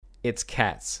it's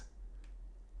cats.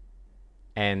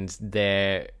 And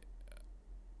they're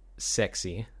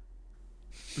sexy.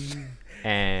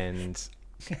 And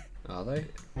Are they?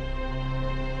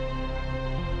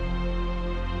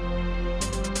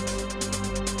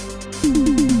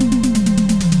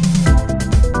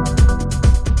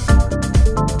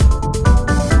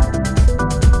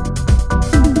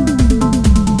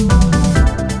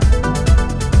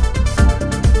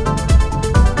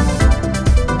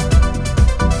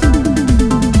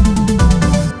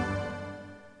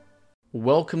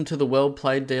 Welcome to the Well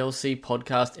Played DLC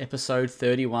podcast, episode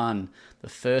 31, the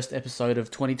first episode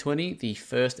of 2020, the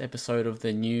first episode of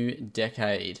the new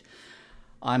decade.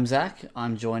 I'm Zach,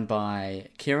 I'm joined by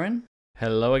Kieran.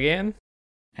 hello again.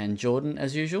 And Jordan,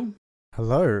 as usual.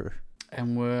 Hello.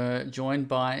 And we're joined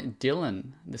by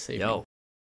Dylan this evening. Yo.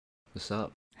 What's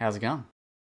up? How's it going?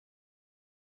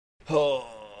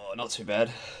 Oh, not too bad.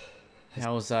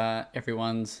 How was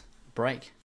everyone's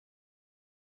break?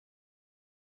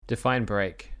 Define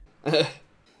break.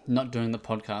 Not doing the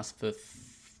podcast for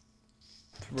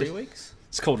 3 weeks?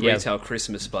 It's called Yeah. Retail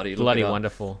Christmas, buddy. Look Bloody it up.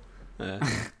 wonderful.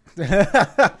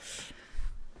 Yeah.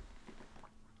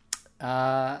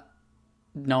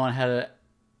 No one had a...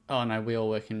 Oh no, we all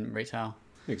work in retail,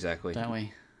 Exactly. don't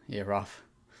we? Yeah, rough.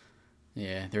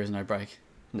 Yeah, there is no break.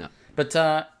 No. But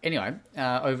anyway,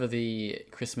 over the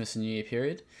Christmas and New Year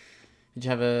period, did you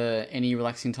have any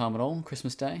relaxing time at all?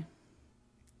 Christmas Day?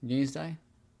 New Year's Day?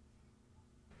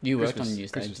 You worked on New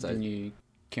Year's Day, Christmas Day. didn't you,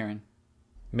 Kieran?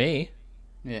 Me?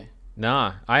 Yeah.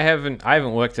 Nah, I haven't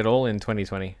worked at all in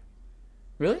 2020.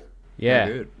 Really? Yeah.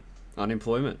 Oh, good.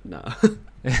 Unemployment? No. I think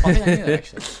I knew that,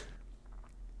 actually.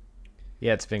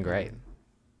 Yeah, it's been great.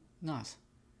 Nice.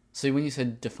 So when you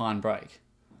said define break,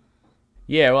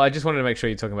 Yeah, well, I just wanted to make sure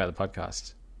you're talking about the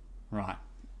podcast. right?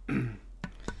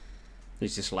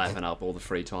 He's just lapping up all the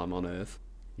free time on Earth.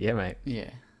 Yeah, mate.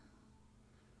 Yeah.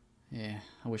 Yeah,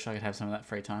 I wish I could have some of that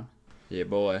free time. Yeah,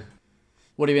 boy.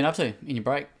 What have you been up to in your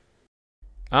break?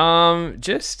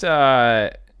 Just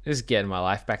getting my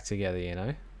life back together, you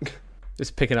know.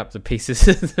 Just picking up the pieces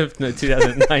of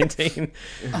 2019.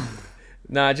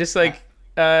 Nah, just like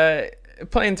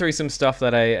playing through some stuff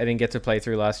that I didn't get to play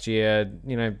through last year.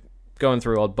 You know, going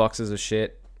through old boxes of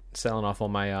shit, selling off all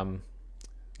my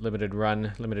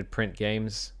limited print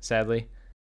games. Sadly.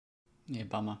 Yeah,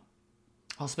 bummer.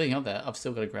 Oh, speaking of that, I've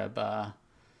still got to grab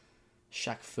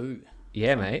Shaq Fu.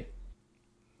 Yeah, mate.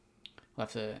 I'll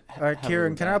have to.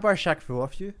 Kieran, can I buy Shaq Fu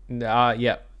off you?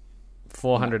 Yeah,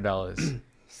 $400.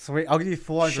 Sweet, I'll give you Shack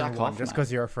 401 off, just mate.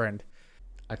 because you're a friend.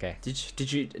 Okay.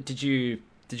 Did you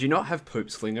not have Poop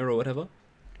Slinger or whatever?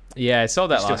 Yeah, I sold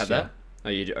You that still last have year. that? Oh,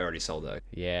 you already sold that.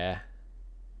 Yeah.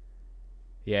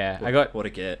 Yeah, What a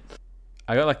get.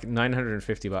 I got like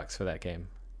 $950 for that game.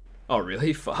 Oh,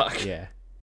 really? Fuck. Yeah.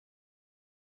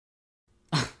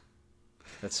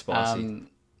 That's spicy.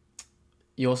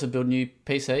 You also build a new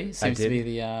PC. Seems to did.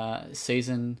 be the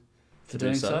season for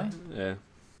doing so.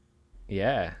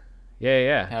 Yeah.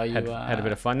 Yeah. How you, had a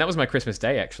bit of fun. That was my Christmas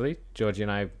Day, actually. Georgie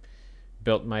and I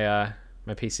built my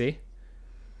my PC.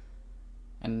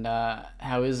 And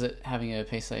how is it having a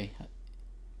PC?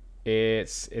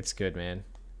 It's good, man.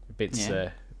 It beats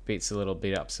Yeah. beats a little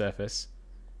beat up Surface.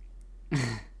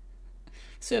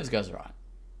 Serves goes right.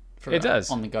 For, It does.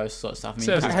 on the go sort of stuff. I mean,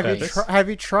 Serves you its can't- purpose. Have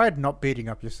you tried not beating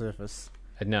up your Surface?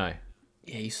 No.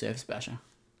 yeah, you Surface basher.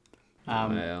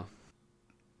 Yeah. Are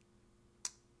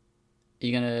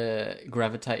you gonna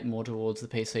gravitate more towards the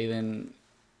PC than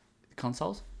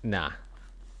consoles? Nah.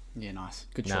 Yeah, nice.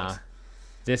 Good choice. Nah.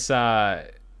 This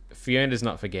Fiona's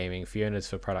not for gaming. Fiona's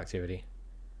for productivity.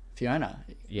 Fiona.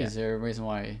 Yeah. Is there a reason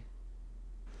why?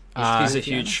 He's a Fiona?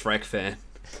 huge Shrek fan.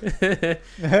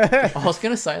 I was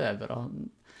gonna say that, but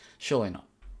surely not.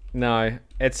 No,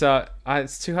 it's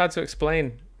too hard to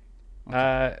explain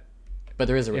But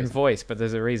there is a in reason. voice, but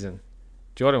there's a reason.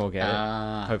 Jordan will get it,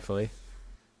 Ah, hopefully.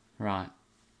 right.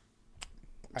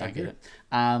 Don't I get do.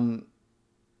 it.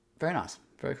 Very nice.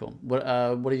 Very cool. What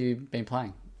have you been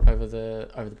playing over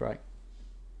the break?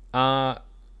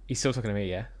 You still talking to me,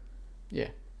 yeah? Yeah.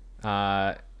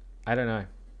 I don't know.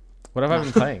 What have I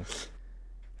been playing?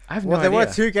 I have no Well, there were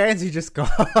idea. 2 games you just got.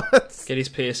 Get his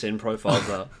PSN profiles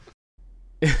up.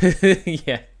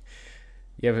 Yeah.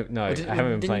 Yeah, but no, Well, I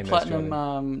haven't been playing you those, platinum,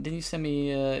 Jordan. didn't you send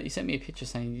me? You sent me a picture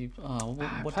saying you. Oh, what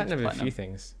did you Platinum a platinum? few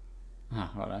things.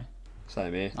 Ah, righto.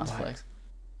 Same here. Nice flex.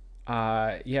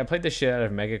 Yeah, I played the shit out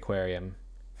of Megaquarium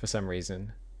for some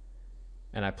reason.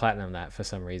 And I platinumed that for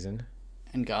some reason.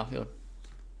 And Garfield.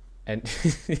 And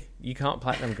you can't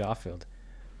platinum Garfield.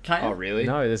 Can't you? Oh, really?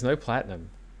 No, there's no platinum.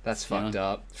 That's Yeah. fucked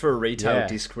up. For a retail Yeah.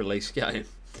 disc release game.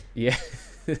 Yeah.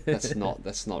 That's not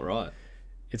right.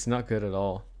 It's not good at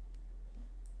all.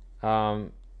 I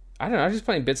don't know. I'm just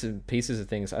playing bits and pieces of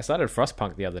things. I started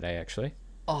Frostpunk the other day, actually.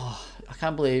 Oh, I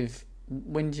can't believe.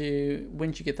 When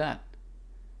did you get that?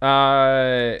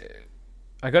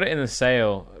 I got it in the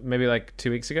sale maybe like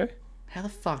 2 weeks ago. How the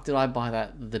fuck did I buy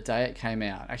that the day it came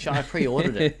out? Actually, I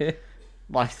pre-ordered it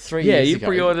like 3 Yeah, years you ago.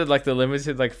 pre-ordered like the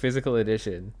limited like physical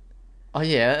edition. Oh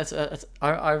yeah,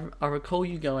 I recall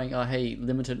you going, oh hey,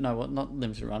 limited. No, what? Not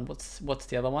limited run. What's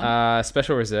the other one?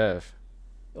 Special reserve.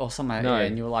 Or something. no. Yeah,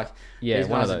 and you were like, Yeah, these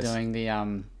one guys of are those. doing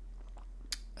the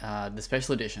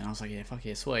special edition. I was like, yeah, fuck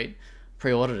yeah, sweet.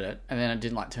 Pre-ordered it, and then it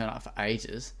didn't like turn up for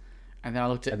ages. And then I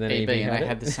looked at And then EB, EB and had they it?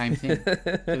 had the same thing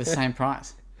for the same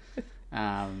price.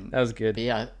 That was good. But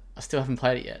yeah, I still haven't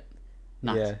played it yet.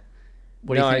 Nuts. Yeah.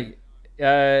 What do you think?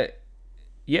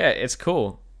 Yeah, it's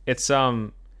cool. It's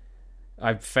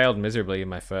I failed miserably in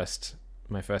my first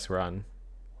run.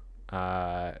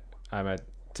 Turns out I'm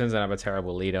a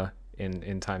terrible leader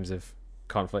in times of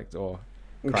conflict or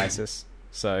crisis.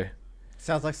 So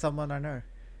Sounds like someone I know.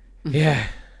 yeah.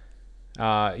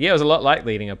 Yeah, it was a lot like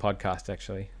leading a podcast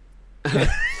actually.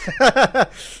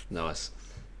 Nice.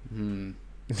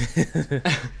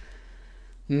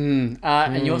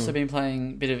 And you also been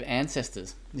playing a bit of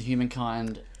Ancestors, the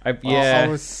Humankind. I Yeah.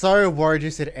 was so worried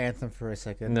you said Anthem for a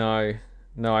second.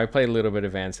 No, I played a little bit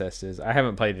of Ancestors. I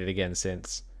haven't played it again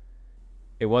since.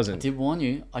 It I wasn't. did warn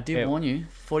you. Yeah.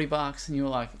 $40, and you were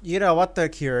like, You know what though,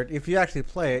 Kieran? If you actually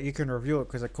play it, you can review it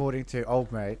because according to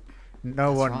Old Mate, no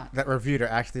That's one right. that reviewed it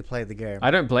actually played the game.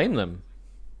 I don't blame them.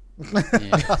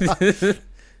 yeah.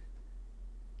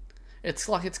 It's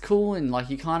like it's cool and like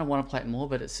you kind of want to play it more,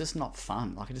 but it's just not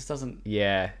fun. Like it just doesn't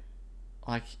Yeah.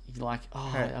 like you're like, oh,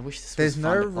 Hey, I wish this There's was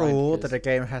no fun to play rule because- that a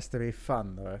game has to be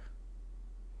fun though.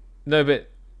 No, but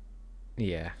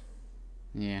yeah.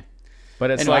 Yeah.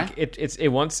 But it's Anyway. like it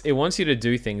wants you to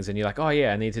do things, and you're like, oh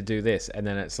yeah, I need to do this, and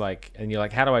then it's like, and you're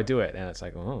like, how do I do it? And it's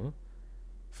like, oh,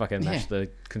 fucking mash Yeah. the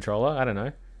controller. I don't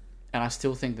know. And I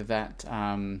still think that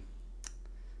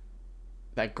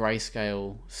that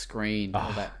grayscale screen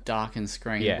or that darkened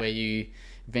screen Yeah. where you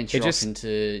venture It just- off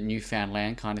into newfound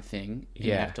land kind of thing, and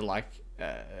you Yeah. have to like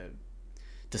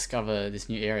discover this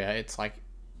new area. It's like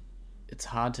it's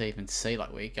hard to even see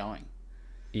like where you're going.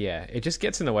 Yeah, it just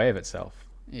gets in the way of itself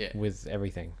Yeah. with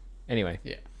everything. Anyway,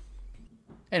 Yeah.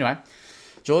 Anyway,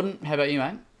 Jordan, how about you,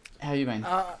 mate? How you been?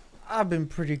 I've been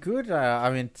pretty good. I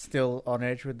mean, still on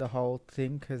edge with the whole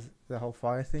thing the whole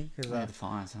fire thing. Cause, Yeah, the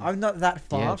fires. Huh? I'm not that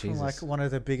far Yeah, from like Jesus. one of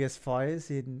the biggest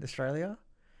fires in Australia,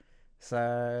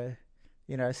 so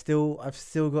I've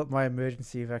still got my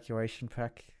emergency evacuation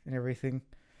pack and everything,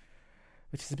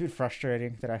 which is a bit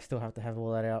frustrating that I still have to have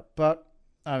all that out. But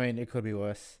I mean, it could be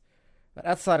worse. But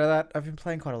outside of that, I've been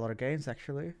playing quite a lot of games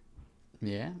actually.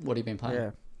 Yeah. What have you been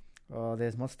playing? Yeah.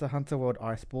 There's Monster Hunter World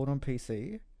Iceborne on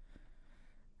PC.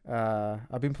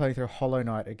 I've been playing through Hollow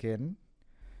Knight again.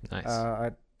 nice.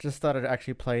 I just started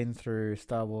actually playing through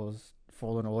Star Wars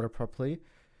Fallen Order properly.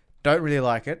 Don't really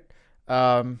like it.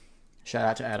 Shout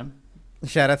out to Adam.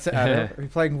 Shout out to Adam. I've been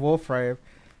playing Warframe.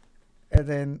 And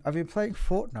then I've been playing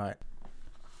Fortnite.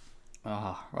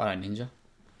 Oh, right on Ninja.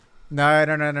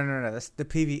 No. That's the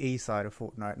PvE side of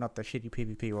Fortnite, not the shitty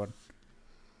PvP one.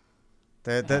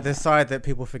 The side that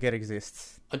people forget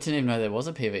exists. I didn't even know there was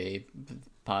a PvE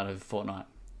part of Fortnite.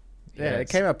 Yeah, it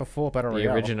it's came out before Battle the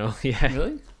Royale. original. Yeah.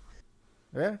 Really?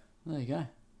 Yeah. There you go.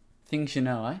 Things you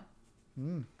know, eh?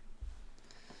 Mm.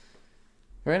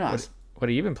 Very nice. What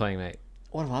have you been playing, mate?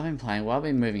 What have I been playing? Well, I've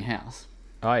been moving house.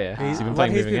 Oh yeah, so He's- you've been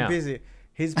playing he's Moving been Out. busy.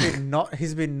 He's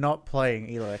been not playing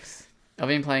Elex. I've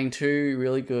been playing two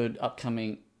really good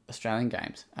upcoming Australian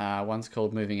games. One's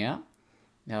called Moving Out.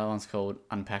 The other one's called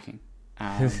Unpacking.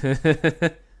 I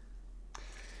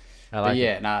But like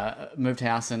yeah, it. moved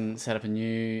house and set up a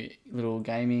new little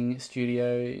gaming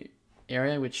studio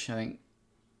area, which I think.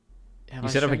 Have You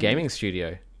I set up a shown you? gaming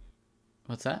studio.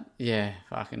 What's that? Yeah,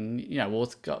 fucking.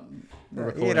 Walt's got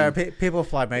recording People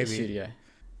fly the maybe. studio.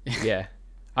 Yeah,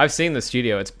 I've seen the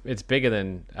studio. It's bigger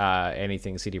than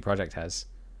anything CD Projekt has.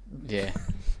 Yeah,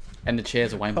 and the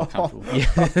chairs are way more comfortable.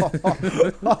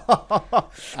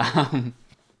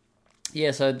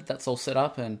 Yeah, so that's all set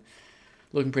up and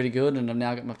looking pretty good. And I've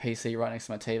now got my PC right next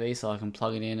to my TV, so I can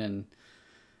plug it in and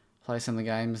play some of the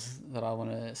games that I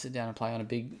want to sit down and play on a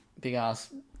big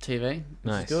ass TV. Which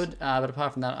Nice. is good. But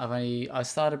apart from that, I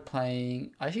started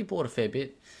playing. I actually bought a fair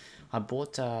bit. I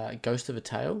bought Ghost of a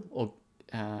Tale or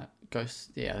Ghost.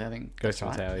 Yeah, I think Ghost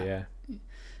that's of a right. Tale,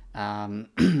 yeah.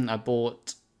 I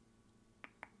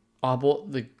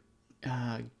bought the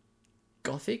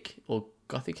Gothic or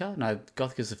Gothica. No,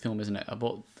 Gothica's a film, isn't it? I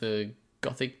bought the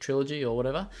Gothic trilogy or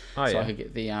whatever. Oh, so yeah. I could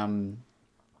get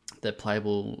the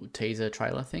playable teaser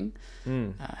trailer thing.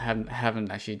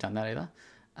 Haven't actually done that either.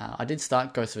 I did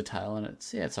start Ghost of a Tale, and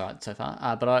it's alright so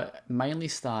far. But I mainly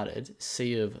started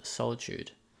Sea of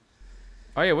Solitude.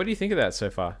 Oh yeah, what do you think of that so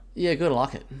far? Yeah, good. I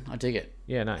like it. I dig it.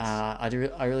 Yeah, nice. I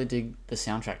really dig the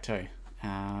soundtrack too.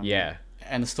 Yeah.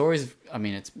 And the story's, I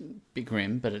mean, it's a bit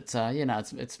grim, but it's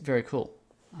it's very cool.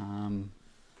 I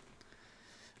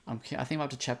think I'm up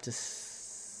to chapter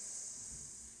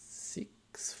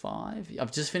 6, 5.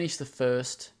 I've just finished the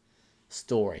first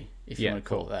story, if you Yeah, want to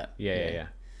call cool. it that. Yeah.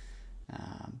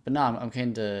 But no, I'm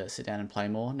keen to sit down and play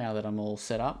more now that I'm all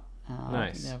set up. I don't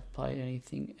Nice. think I've played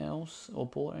anything else or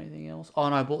bought anything else. Oh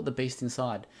no, I bought The Beast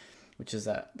Inside, which is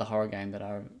the horror game that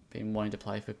I've been wanting to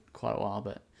play for quite a while,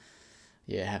 but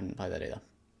yeah, haven't played that either.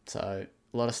 So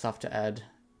a lot of stuff to add.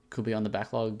 Could be on the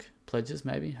backlog pledges,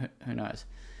 maybe. Who knows?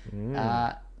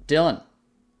 Dylan,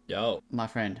 Yo, my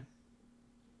friend,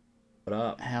 what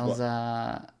up? how's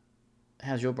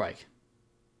your break?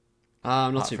 Not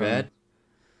apart too from- bad.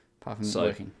 Apart from So-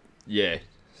 working. Yeah.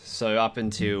 So up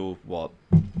until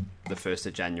the 1st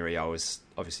of January, I was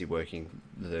obviously working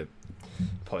the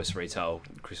post retail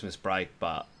Christmas break,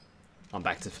 but I'm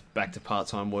back to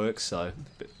part-time work, so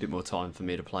a bit more time for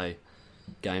me to play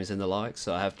games and the like.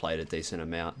 So I have played a decent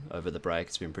amount over the break.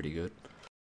 It's been pretty good.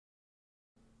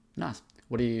 Nice.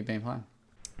 What have you been playing?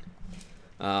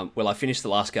 Well, I finished The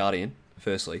Last Guardian,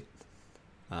 firstly.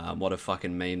 What a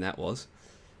fucking meme that was.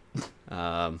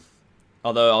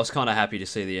 Although I was kind of happy to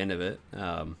see the end of it.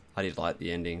 I did like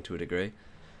the ending to a degree.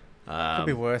 Could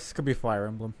be worse. Could be Fire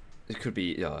Emblem. It could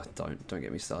be. Oh, don't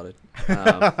get me started.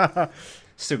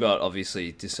 Still got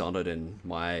obviously Dishonored and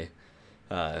my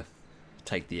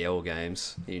Take the L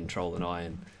games in Troll and I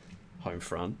and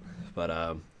Homefront,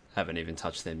 but haven't even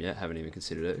touched them yet. Haven't even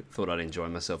considered it. Thought I'd enjoy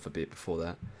myself a bit before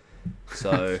that.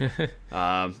 So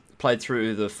played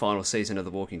through the final season of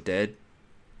The Walking Dead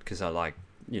because I like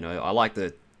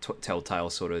the Telltale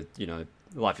sort of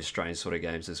Life is Strange sort of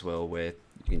games as well, where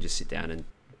you can just sit down and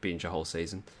binge a whole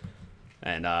season.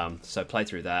 And so played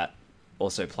through that.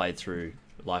 Also played through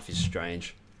Life is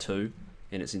Strange 2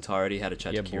 in its entirety. Had a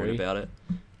chat to Kieran about it.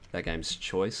 That game's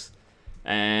choice.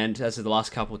 And as of the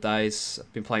last couple of days,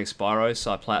 I've been playing Spyro.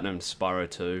 So I platinumed Spyro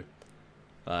 2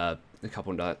 a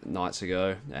couple of nights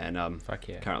ago, and Fuck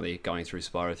yeah. currently going through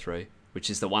Spyro 3, which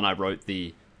is the one I wrote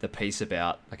the piece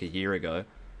about like a year ago.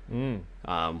 Oh,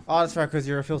 that's right, because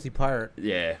you're a filthy pirate.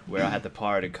 Yeah, where I had the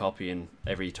pirated copy, and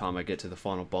every time I get to the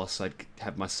final boss, I'd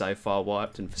have my save file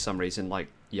wiped, and for some reason, like,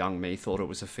 young me thought it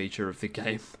was a feature of the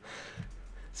game.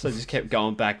 So I just kept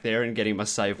going back there and getting my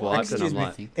save wiped, and I'm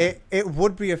like... It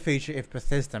would be a feature if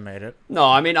Bethesda made it. No,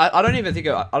 I mean, I don't even think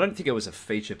I don't think it was a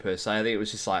feature per se. I think it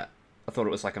was just like, I thought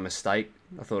it was like a mistake.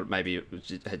 I thought maybe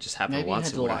it had just happened Maybe you once,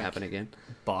 had it to, wouldn't like, happen again.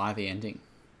 Buy the ending.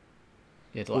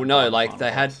 You had to, Well, buy no, the like, final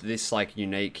they had boss. this, like,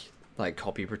 unique, like,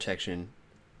 copy protection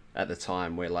at the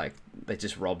time where, like, they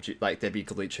just robbed you. Like, there'd be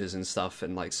glitches and stuff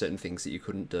and, like, certain things that you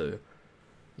couldn't do.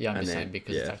 Yeah, I'm and just then- saying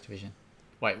because yeah. it's Activision.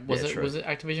 Wait, was Yeah, it true. was it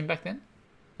Activision back then?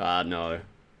 No, it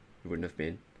wouldn't have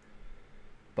been.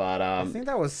 But, I think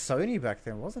that was Sony back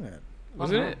then, wasn't it?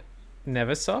 Wasn't it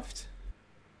Neversoft?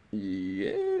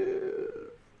 yeah.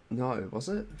 No, was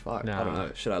it? Fuck, I don't Nah.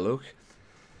 know. Should I look?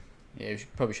 Yeah,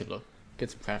 probably should look.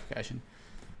 Get some clarification.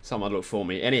 Someone look for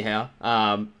me. Anyhow,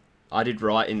 I did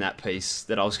write in that piece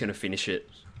that I was going to finish it,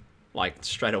 like,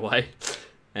 straight away.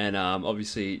 And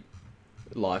obviously,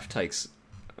 life takes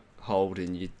hold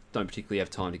and you don't particularly have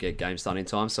time to get games done in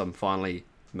time. So I'm finally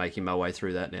making my way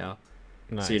through that now.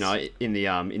 Nice. So, in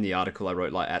the article I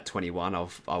wrote, like, at 21,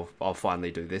 I'll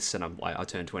finally do this. And I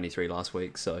turned 23 last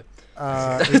week. So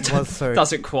It was so.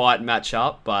 doesn't quite match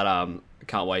up, but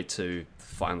can't wait to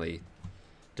finally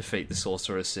defeat the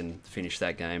sorceress and finish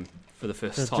that game for the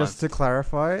first So time. just to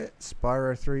clarify,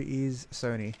 Spyro 3 is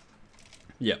Sony.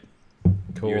 Yep.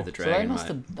 Cool. Year of the So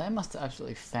Dragon, they must have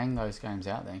absolutely fanged those games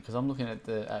out then, because I'm looking at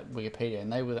Wikipedia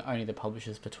and they were only the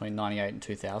publishers between 98 and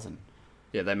 2000.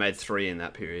 Yeah, they made 3 in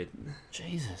that period.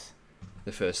 Jesus.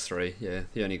 The first 3, yeah,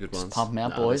 the only good Just ones. pump 'em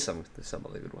out, Nah, boys. There's some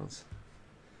other good ones.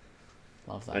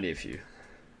 Love that. Only a few.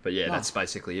 But yeah, Oh. that's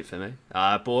basically it for me.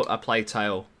 I bought a Plague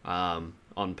Tale on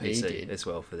PC did. as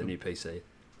well for the new PC.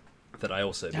 That I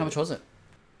also How bought. much was it?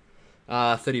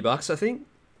 $30, I think.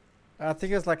 I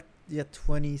think it was like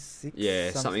 26.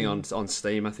 Yeah, something on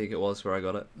Steam, I think it was where I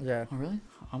got it. Yeah. Oh, really?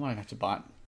 I might have to buy it.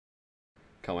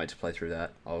 Can't wait to play through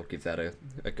that. I'll give that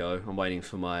a go. I'm waiting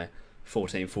for my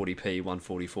 1440p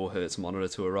 144 hertz monitor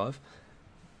to arrive,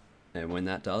 and when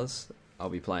that does, I'll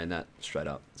be playing that straight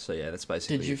up. So yeah, that's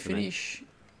basically. Did you it for me. finish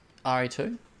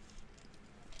RE2?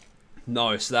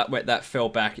 No, so that fell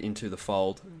back into the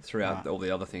fold throughout Right. all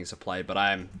the other things I played, but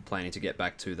I am planning to get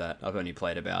back to that. I've only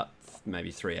played about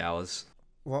maybe 3 hours.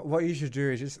 What you should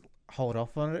do is just hold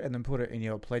off on it and then put it in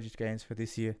your pledged games for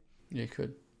this year. You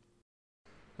could.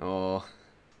 Oh,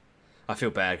 I feel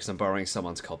bad because I'm borrowing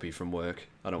someone's copy from work.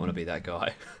 I don't want to be that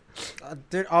guy.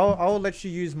 Dude, I'll let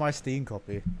you use my Steam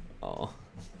copy. Oh,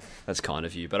 that's kind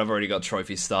of you, but I've already got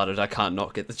trophies started. I can't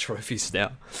not get the trophies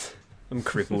now. I'm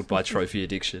crippled by trophy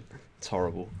addiction. It's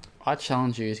horrible. I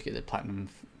challenge you to get the platinum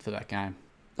for that game.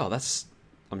 Oh,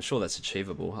 I'm sure that's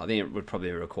achievable. I think it would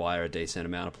probably require a decent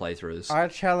amount of playthroughs. I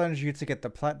challenge you to get the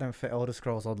platinum for Elder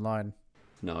Scrolls Online.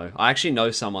 No, I actually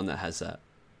know someone that has that.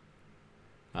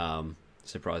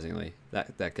 Surprisingly,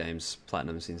 that game's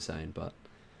platinum's insane, but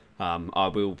I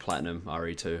will platinum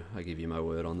RE2. I give you my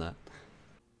word on that.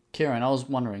 Kieran, I was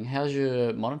wondering, how's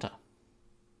your monitor?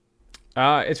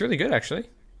 It's really good actually.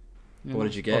 What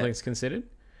did you All get? things considered.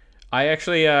 I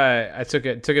actually I took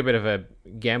a bit of a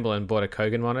gamble and bought a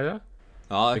Kogan monitor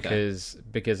Oh, okay.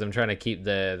 because I'm trying to keep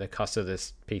the cost of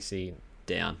this PC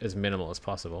Down. as minimal as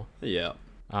possible. Yeah.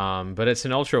 But it's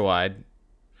an ultra wide,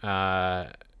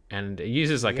 and it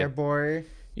uses like Yeah, boy.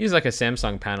 uses like a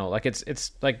Samsung panel. Like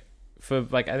it's like for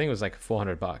like I think it was like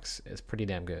 $400. It's pretty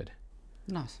damn good.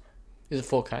 Nice. Is it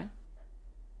 4K?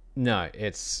 No,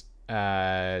 it's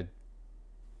 2K?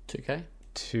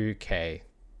 2K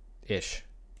ish.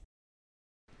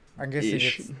 I'm guessing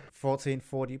Ish. it's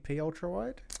 1440p ultra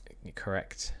wide.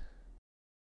 Correct.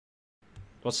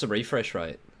 What's the refresh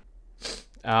rate?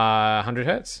 100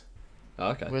 hertz.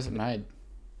 Oh, okay. Where's it made?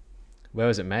 Where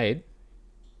was it made?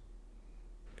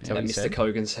 Is that At what you Mr. said?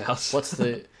 Kogan's house. What's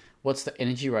the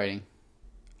energy rating?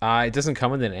 It doesn't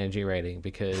come with an energy rating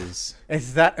because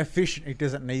It's that efficient. It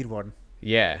doesn't need one.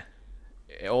 yeah,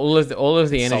 all of the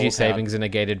energy Solar powered. savings are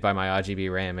negated by my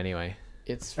RGB RAM anyway.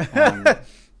 It's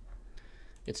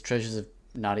it's Treasures of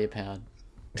Nadia powered.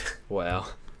 Wow.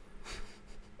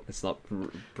 Let's not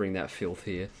bring that filth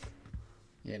here.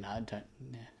 Yeah, no, don't.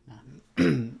 Yeah,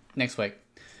 no. Next week,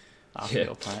 after Yeah.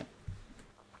 you'll play it.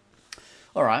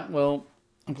 All right. Well,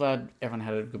 I'm glad everyone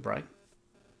had a good break,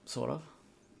 sort of,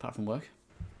 apart from work.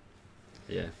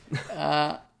 Yeah.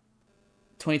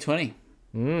 2020,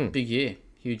 big year,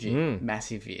 huge year,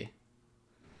 massive year.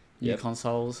 New Yep.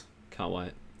 consoles, Can't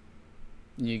wait.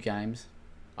 new games.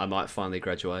 I might finally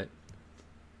graduate.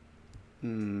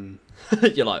 Mm,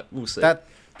 You're like, we'll see.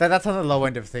 That's on the low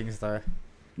end of things, though.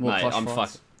 more Mate, Clash I'm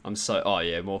Royals. I'm so. Oh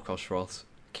yeah, more Kosh Roths.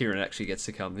 Kieran actually gets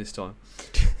to come this time.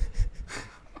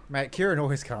 Mate, Kieran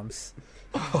always comes.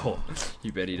 Oh,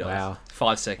 you bet he does. Wow.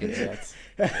 5 seconds.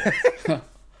 Yeah,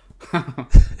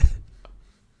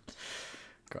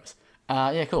 gross.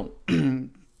 Yeah, cool.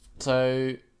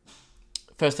 So,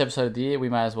 first episode of the year, we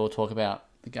may as well talk about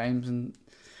the games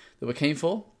that we're keen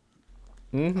for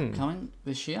coming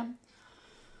this year.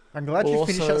 I'm glad you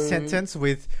finished that Also- sentence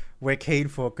with "we're keen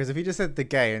for," because if you just said the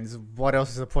games, what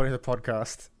else is the point of the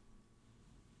podcast?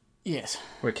 Yes.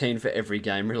 We're keen for every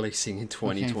game releasing in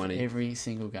We're keen for 2020. every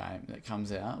single game that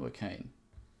comes out, we're keen.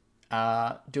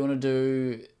 Do you want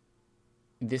to do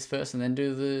this first and then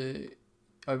do the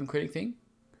Open Critic thing?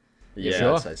 Yeah,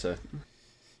 Sure. I'd say so.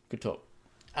 Good talk.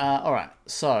 All right,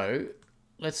 so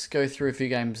let's go through a few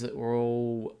games that we're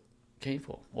all keen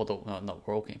for. Although, not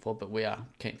we're all keen for, but we are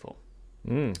keen for.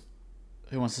 Mm.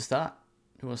 Who wants to start?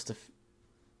 Who wants to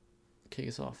kick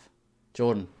us off?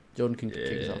 Jordan. Jordan can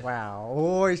kick us Yeah. off. Wow,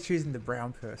 always choosing the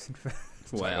brown person.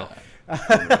 Wow.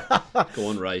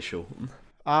 Gone racial.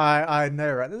 I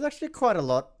know, right? There's actually quite a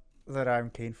lot that I'm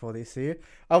keen for this year.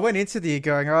 I went into the year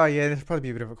going, oh yeah, this will probably be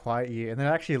a bit of a quiet year, and then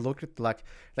I actually looked at like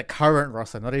the current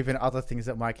roster, not even other things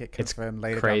that might get It's confirmed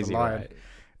later Crazy, down the line. right?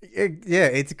 Yeah,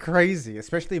 it's crazy,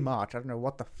 especially March. I don't know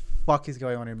what the fuck is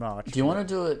going on in March. Do you want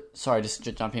to do it? Sorry, just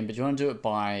to jump in, but do you want to do it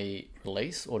by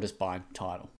release or just by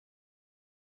title?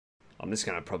 I'm just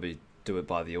going to probably do it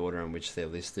by the order in which they're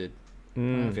listed. I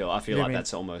Mm. feel Yeah, like I mean-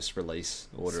 that's almost release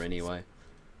order anyway.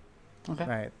 Okay.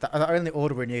 Mate, the only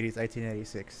order we need is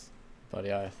 1886.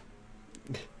 Bloody oath.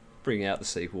 Bring out the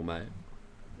sequel, mate.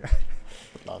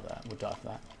 Would love that. Would die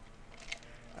for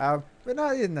that. But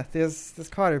no, there's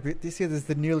quite a bit this year. There's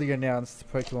the newly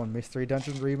announced Pokemon Mystery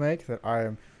Dungeon remake that I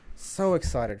am so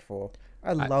excited for.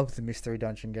 I love the Mystery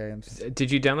Dungeon games. Did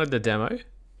you download the demo?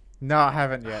 No, I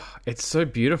haven't yet. It's so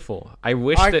beautiful. I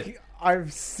wish that I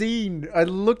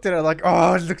looked at it like,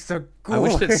 oh, it looks so good. I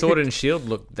wish that Sword and Shield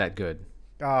looked that good.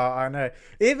 Oh, I know.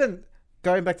 Even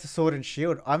going back to Sword and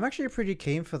Shield, I'm actually pretty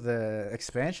keen for the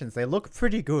expansions. They look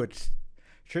pretty good,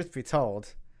 truth be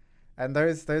told. And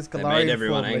those They Galarian made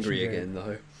everyone form angry legendary- again,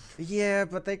 though. Yeah,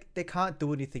 but they can't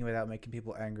do anything without making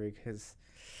people angry because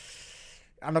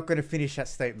I'm not going to finish that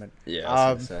statement. Yeah,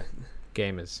 I was gonna say.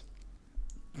 Gamers.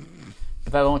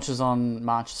 But that launches on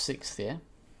March 6th, yeah?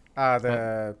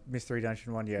 The Mystery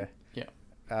Dungeon one, yeah. Yeah.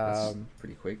 That's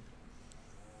pretty quick.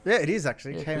 Yeah, it is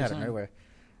actually. Yeah, It came pretty out of soon.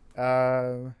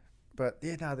 nowhere. But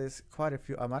yeah, no, there's quite a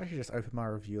few. I might actually just open my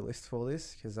review list for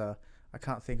this because I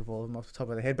can't think of all of them off the top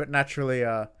of the head. But naturally,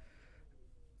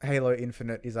 Halo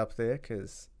Infinite is up there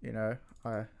because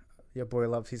your boy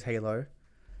loves his Halo.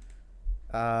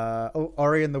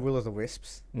 Ori and the Will of the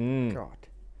Wisps. God,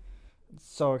 I'm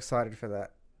so excited for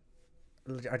that.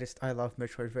 I love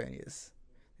Metroidvanias.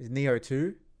 There's Neo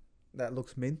 2, that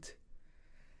looks mint.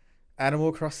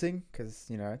 Animal Crossing, because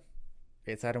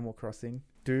it's Animal Crossing.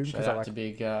 Doom, Shout because I out like. to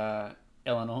big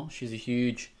Eleanor. She's a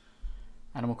huge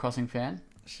Animal Crossing fan.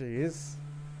 She is.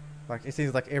 Like, it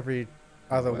seems like every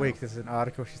other wow. week there's an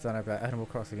article she's done about Animal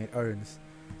Crossing it owns.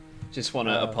 Just want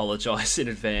to apologise in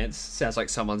advance. Sounds like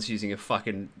someone's using a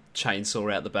fucking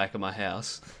chainsaw out the back of my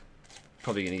house.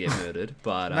 Probably going to get murdered,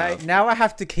 but... Mate, now I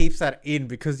have to keep that in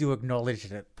because you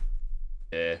acknowledged it.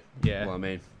 Yeah. Well, I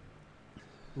mean...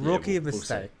 Rookie we'll see.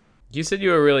 mistake. You said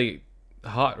you were really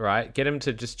hot, right? Get him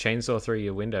to just chainsaw through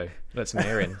your window. Let some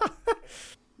air in.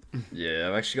 Yeah,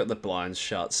 I've actually got the blinds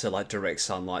shut, so like direct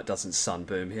sunlight doesn't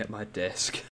sunburn me at my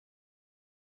desk.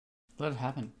 Let it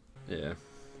happen. Yeah.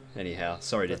 Anyhow,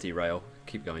 sorry to derail.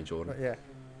 Keep going, Jordan. But yeah.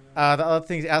 The other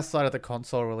things outside of the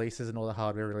console releases and all the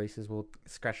hardware releases, we'll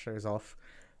scratch those off.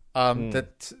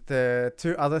 The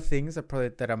two other things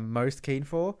that I'm most keen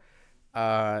for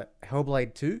are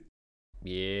Hellblade 2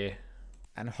 Yeah.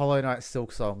 and Hollow Knight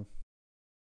Silksong.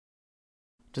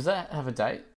 Does that have a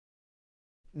date?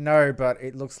 No, but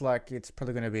it looks like it's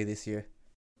probably going to be this year.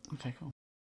 Okay, cool.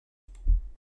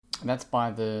 And that's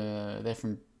by they're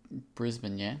from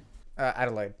Brisbane, yeah?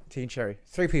 Adelaide, Teen Cherry.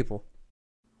 3 people.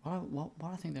 Why do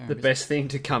I think they're in The Brisbane? best thing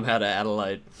to come out of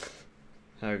Adelaide.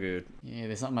 How good. Yeah,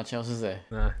 there's not much else, is there?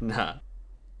 Nah. Nah.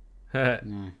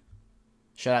 No.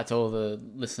 Shout out to all the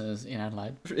listeners in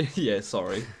Adelaide. Yeah,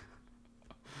 sorry.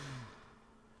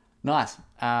 Nice.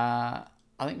 I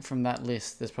think from that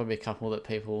list, there's probably a couple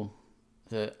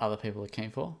that other people are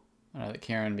keen for. I know that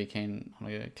Kieran would be keen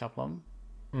on a couple of them.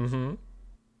 Mm-hmm.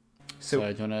 So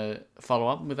do you want to follow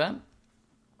up with that?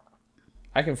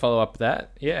 I can follow up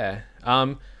that. Yeah.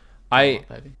 Follow I up,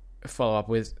 baby. follow up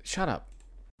with... Shut up.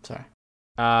 Sorry.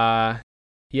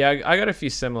 Yeah, I got a few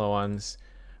similar ones.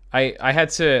 I had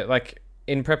to, like,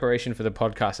 in preparation for the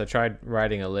podcast, I tried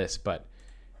writing a list, but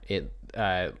it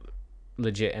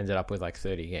legit ended up with like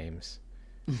 30 games.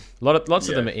 Lots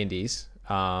of them are indies.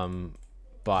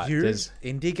 But there's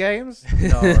indie games?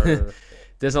 No.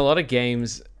 there's a lot of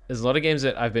games. There's a lot of games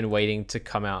that I've been waiting to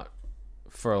come out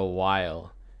for a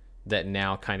while that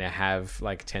now kind of have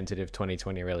like tentative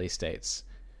 2020 release dates.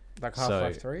 Like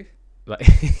Half-Life 3?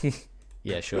 Like,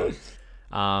 yeah, sure.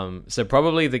 So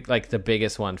probably the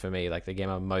biggest one for me, like the game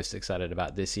I'm most excited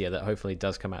about this year that hopefully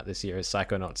does come out this year, is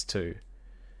Psychonauts 2.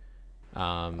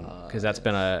 Because that's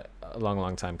been a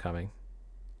long time coming.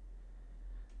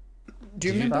 Do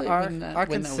you remember I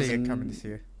can see it coming this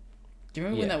year. Do you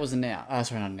remember when that was announced?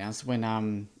 Sorry, not announced.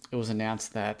 When it was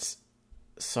announced that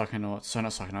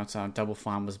Double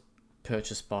Fine was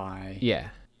purchased by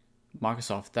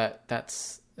Microsoft.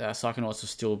 That's Psychonauts was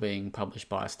still being published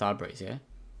by Starbreeze.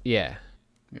 Yeah.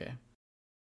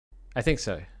 I think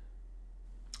so.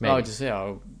 Maybe.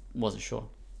 I wasn't sure.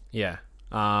 Yeah.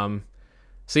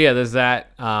 So yeah, there's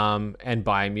that. And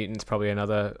Biomutante's probably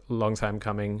another long time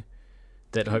coming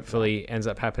that hopefully ends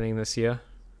up happening this year.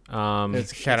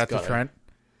 Shout out to Trent.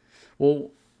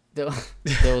 Well, there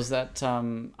was that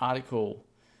article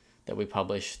that we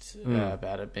published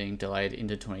about it being delayed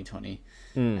into 2020,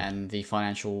 and the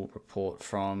financial report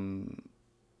from,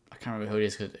 I can't remember who it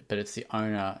is, but it's the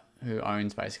owner who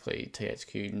owns basically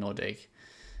THQ Nordic.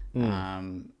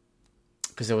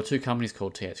 Because there were two companies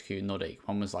called THQ Nordic.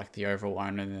 One was like the overall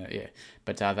owner,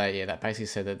 but that basically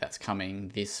said that that's coming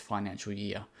this financial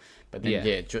year. But then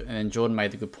and then Jordan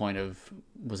made the good point of,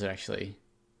 was it actually,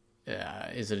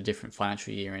 is it a different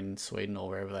financial year in Sweden or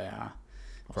wherever they are,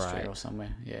 Australia or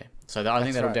somewhere? Yeah. So I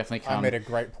think that'll definitely come. I made a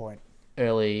great point.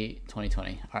 Early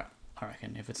 2020. I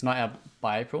reckon if it's not out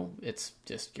by April, it's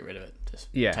just get rid of it.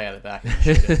 Just take out the back and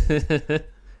shoot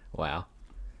it. Wow.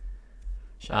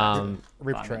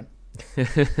 Rip Trent.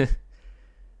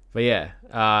 But yeah,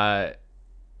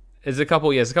 there's a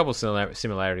couple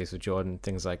similarities with Jordan.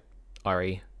 Things like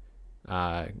Ori,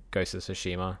 Ghost of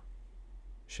Tsushima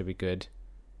should be good,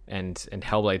 and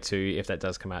Hellblade 2, if that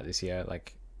does come out this year,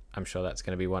 like I'm sure that's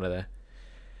going to be one of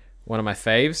my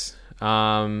faves.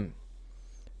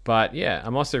 But yeah,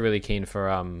 I'm also really keen for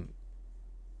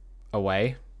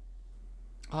Away.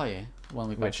 Oh yeah, One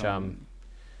we which on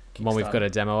one we've got Kickstarter. a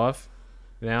demo of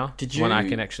now. Did One I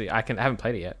you- haven't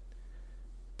played it yet,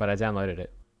 but I downloaded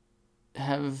it.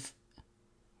 Have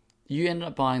you ended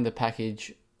up buying the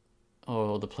package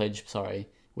or the pledge? Sorry,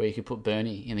 where you could put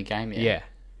Bernie in the game. Yeah.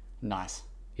 Nice.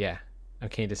 Yeah, I'm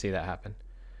keen to see that happen.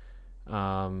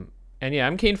 And yeah,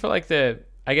 I'm keen for like the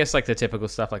typical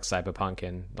stuff like Cyberpunk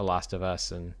and The Last of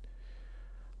Us and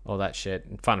all that shit.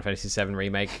 And Final Fantasy VII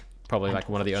Remake, probably like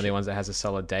one of the only ones that has a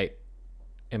solid date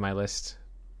in my list.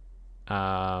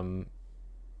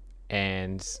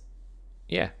 And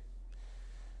yeah,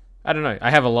 I don't know. I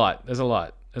have a lot. There's a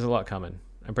lot coming.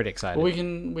 I'm pretty excited. Well, we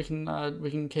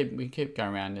can keep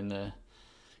going around in the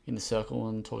circle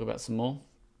and talk about some more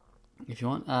if you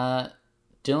want.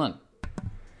 Dylan.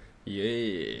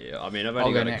 Yeah, I mean, I've I'll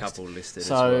only go got a next. couple listed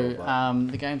So as well.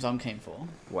 the games I'm keen for.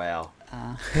 Wow.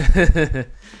 No,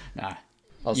 I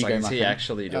was You like, go, is my he friend.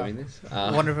 actually doing this?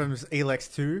 One of them's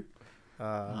Elex 2.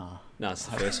 oh. No, it's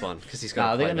the first one because he's No,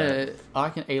 got to they're play that. gonna. I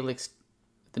reckon Elix.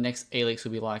 The next Elix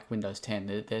will be like Windows 10.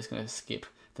 They're just gonna skip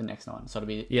the next one, so it'll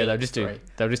be yeah, Elix 3.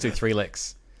 they'll just do 3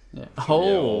 licks. Yeah. Yeah,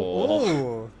 Oh,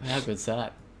 Ooh. how good's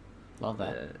that? Love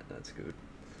that. Yeah, that's good.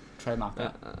 Trademark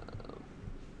that.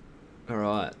 All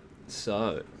right.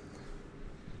 So,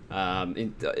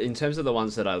 in terms of the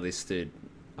ones that I listed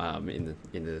in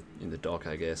the doc,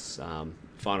 I guess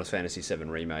Final Fantasy VII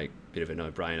Remake, bit of a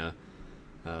no-brainer.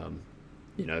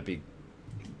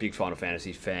 Big Final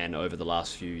Fantasy fan over the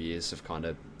last few years. Have kind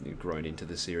of grown into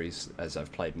the series as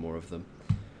I've played more of them.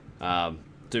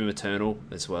 Doom Eternal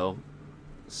as well.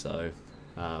 So,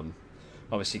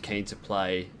 obviously keen to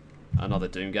play another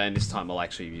Doom game. This time I'll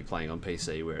actually be playing on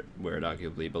PC where it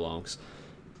arguably belongs.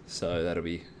 So that'll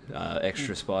be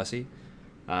extra spicy.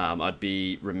 I'd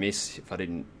be remiss if I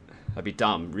didn't. I'd be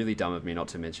really dumb of me not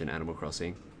to mention Animal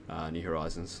Crossing, New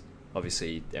Horizons.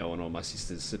 Obviously, Eleanor, my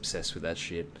sister's obsessed with that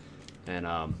shit, and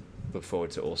look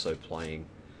forward to also playing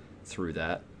through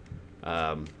that.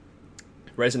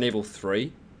 Resident Evil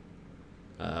 3.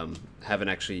 Haven't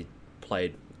actually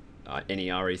played any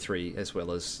RE3 as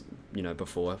well as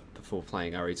before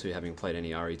playing RE2, having played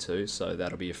any RE2, so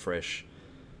that'll be a fresh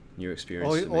new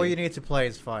experience. All you need to play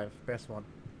is 5. Best one.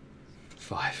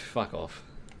 5, fuck off.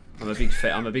 I'm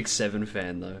a big 7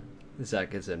 fan though.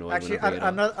 Zach gets annoyed Actually, when I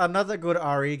bring it up. another good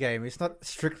RE game. It's not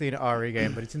strictly an RE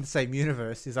game, but it's in the same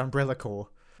universe. Is Umbrella Corps.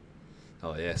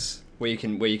 Oh yes, where you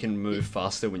can move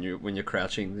faster when you're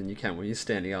crouching than you can when you're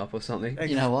standing up or something.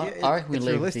 You know what? Yeah, I reckon we it's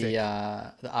leave realistic.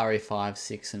 the RE5,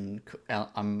 6, and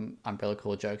Umbrella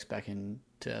Corps jokes back in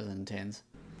 2010s.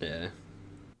 Yeah,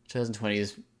 2020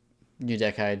 is new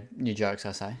decade, new jokes.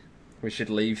 I say. we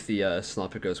should leave the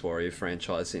Sniper Ghost Warrior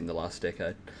franchise in the last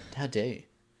decade. How dare you?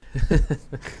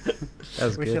 That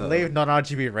was We good. should leave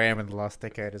non-RGB RAM in the last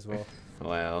decade as well.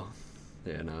 Wow.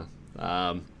 Yeah,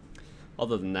 no.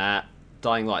 Other than that,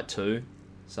 Dying Light 2,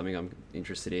 something I'm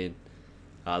interested in.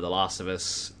 The Last of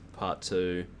Us Part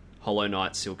 2, Hollow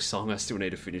Knight, Silk Song. I still need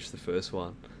to finish the first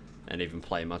one and even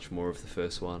play much more of the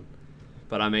first one.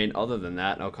 But I mean, other than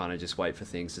that, I'll kind of just wait for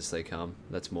things as they come.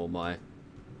 That's more my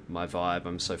vibe.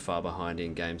 I'm so far behind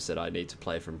in games that I need to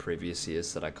play from previous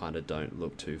years that I kind of don't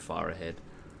look too far ahead.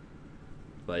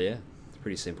 But yeah, it's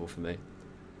pretty simple for me.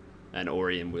 And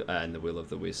Ori and the Will of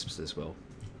the Wisps as well.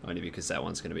 Only because that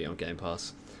one's going to be on Game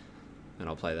Pass. And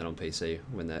I'll play that on PC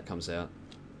when that comes out.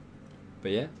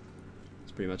 But yeah,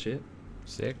 that's pretty much it.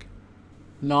 Sick.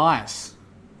 Nice.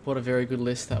 What a very good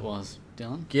list that was,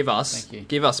 Dylan. Give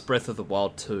us Breath of the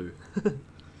Wild 2.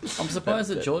 I'm surprised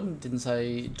that Jordan didn't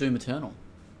say Doom Eternal.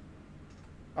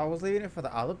 I was leaving it for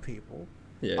the other people.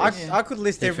 Yeah, I could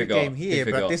list He every forgot. game He here,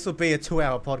 but forgot. this will be a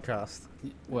 2-hour podcast.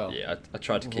 Well, yeah. I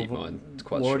tried to keep we're- mine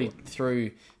quite we're already short.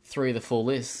 through 3 of the 4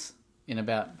 lists in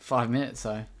about 5 minutes,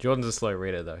 so Jordan's a slow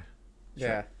reader though.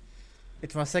 Yeah.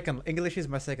 It's my second... English is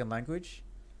my second language.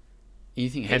 you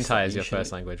think Hentai is you your should-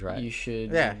 first language, right? You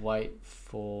should Yeah. wait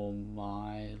for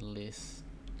my list.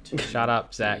 To Shut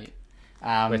up, Zach. be-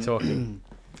 We're talking.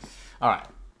 All right.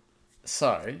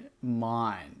 So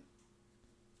mine.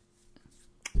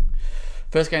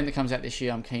 First game that comes out this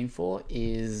year I'm keen for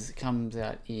comes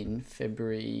out in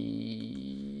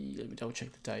February. Let me double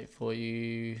check the date for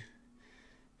you.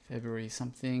 February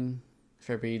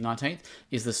 19th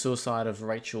is The Suicide of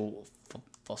Rachel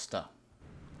Foster.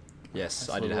 Yes, It's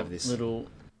I a did have this. little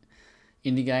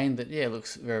indie game that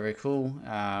looks very, very cool.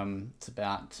 It's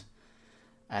about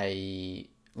a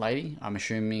lady. I'm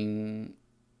assuming.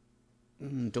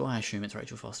 Do I assume it's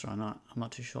Rachel Foster or not? I'm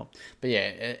not too sure. But yeah,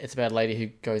 it's about a lady who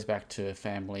goes back to her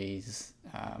family's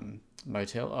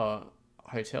motel or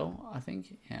hotel, I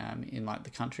think, in like the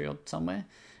country or somewhere.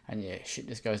 And yeah, shit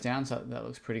just goes down. So that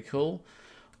looks pretty cool.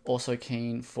 Also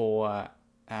keen for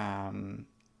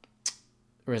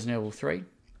Resident Evil 3,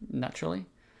 naturally.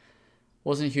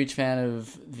 Wasn't a huge fan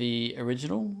of the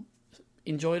original.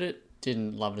 Enjoyed it.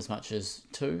 Didn't love it as much as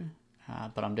 2.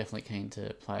 But I'm definitely keen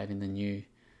to play it in the new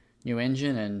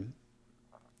engine and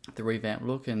the revamped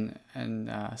look and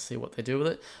see what they do with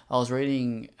it. I was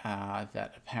reading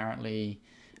that apparently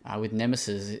with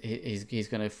Nemesis, he's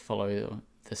going to follow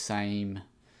the same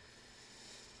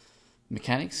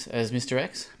mechanics as Mr.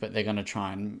 X, but they're going to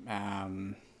try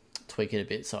and tweak it a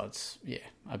bit so it's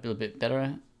a little bit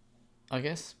better, I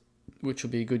guess, which will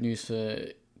be good news for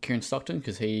Kieran Stockton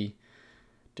because he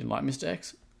didn't like Mr.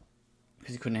 X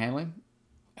because he couldn't handle him.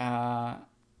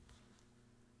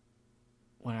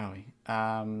 Where are we?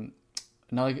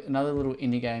 Another little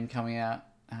indie game coming out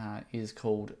is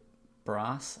called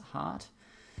Brass Heart.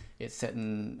 It's set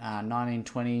in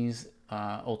 1920s,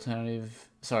 alternative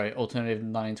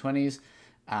 1920s.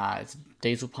 It's a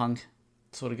diesel punk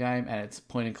sort of game, and it's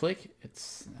point and click.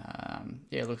 It's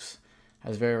it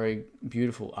has very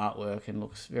beautiful artwork and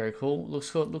looks very cool.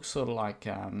 Looks sort of like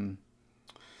I'm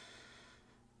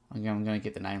going to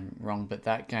get the name wrong, but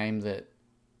that game that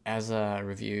Azza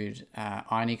reviewed,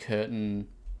 Iron Curtain,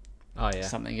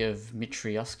 something of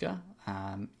Mitrioska.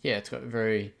 It's got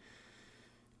very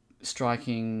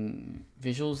striking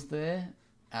visuals there.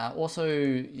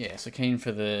 So keen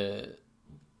for the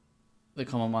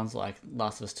common ones like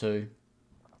Last of Us 2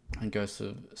 and Ghost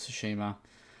of Tsushima.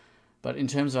 But in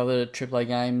terms of other AAA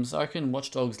games, I reckon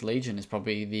Watch Dogs Legion is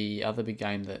probably the other big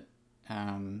game that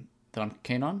that I'm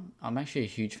keen on. I'm actually a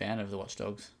huge fan of the Watch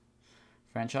Dogs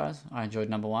franchise. I enjoyed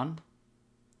number 1,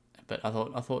 but I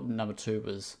thought number 2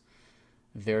 was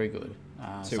very good.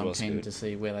 So I'm keen to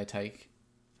see where they take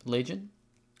Legion.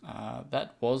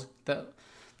 That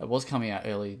was coming out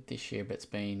early this year, but it's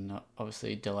been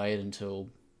obviously delayed until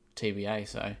TBA.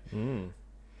 So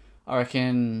I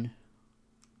reckon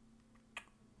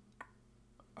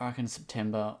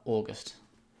September, August.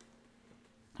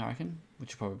 I reckon,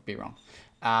 which will probably be wrong.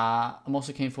 I'm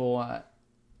also keen for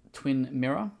Twin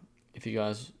Mirror, if you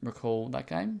guys recall that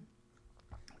game,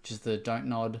 which is the Don't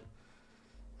Nod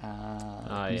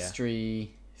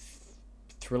mystery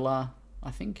thriller,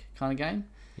 I think, kind of game.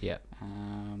 Yep.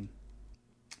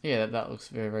 That looks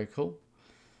very, very cool.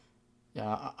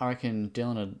 I reckon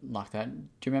Dylan would like that.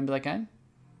 Do you remember that game?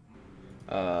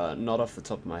 Not off the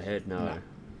top of my head, no.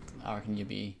 I reckon you'd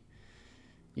be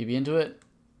into it.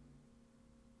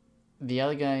 The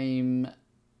other game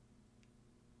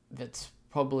that's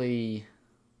probably,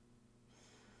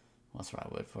 what's the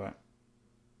right word for it,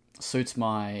 suits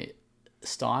my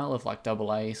style of like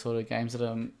AA sort of games that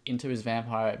I'm into is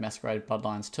Vampire Masquerade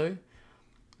Bloodlines 2.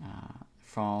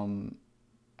 From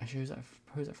actually,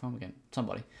 who's that from again?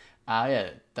 Somebody.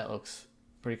 That looks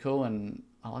pretty cool, and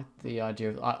I like the idea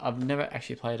of. I've never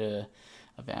actually played a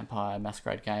Vampire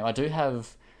Masquerade game. I do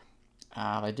have.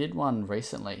 They did one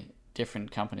recently,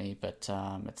 different company, but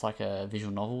it's like a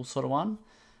visual novel sort of one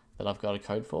that I've got a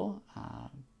code for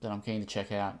that I'm keen to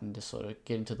check out and just sort of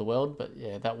get into the world. But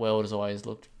yeah, that world has always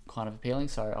looked kind of appealing,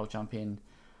 so I'll jump in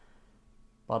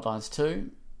Bloodlines 2.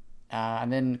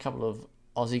 And then a couple of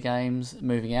Aussie games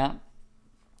moving out,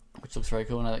 which looks very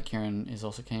cool. I know that Kieran is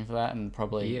also keen for that, and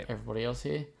probably everybody else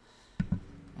here.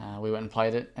 We went and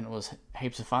played it, and it was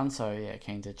heaps of fun, so yeah,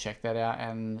 keen to check that out.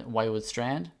 And Wayward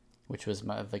Strand, which was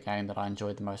the game that I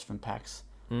enjoyed the most from PAX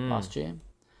last year.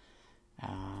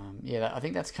 I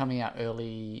think that's coming out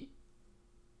early,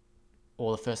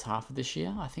 or the first half of this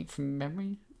year, I think, from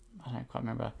memory. I don't quite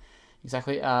remember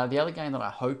exactly. The other game that I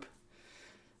hope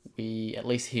we at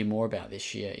least hear more about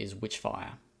this year is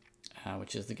Witchfire,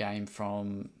 which is the game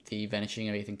from the Vanishing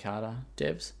of Ethan Carter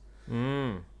devs.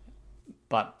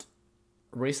 But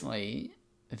recently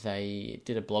they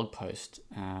did a blog post,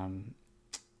 and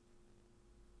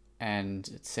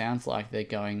it sounds like they're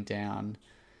going down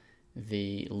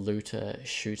the looter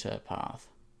shooter path,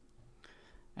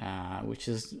 which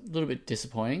is a little bit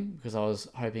disappointing because I was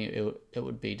hoping it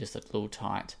would be just a little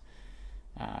tight,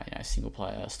 single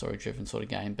player story driven sort of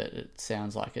game, but it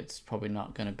sounds like it's probably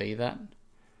not going to be that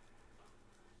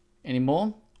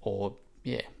anymore. But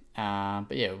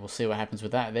we'll see what happens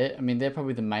with that. They're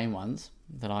probably the main ones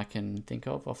that I can think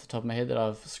of off the top of my head that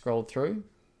I've scrolled through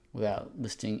without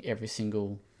listing every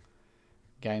single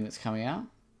game that's coming out.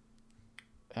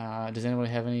 Does anybody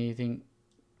have anything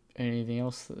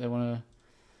else that they want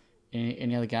to,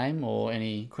 any other game or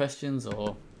any questions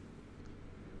or?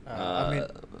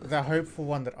 The hopeful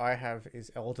one that I have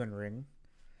is Elden Ring,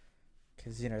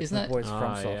 because it's my boys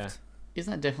from Soft. Yeah.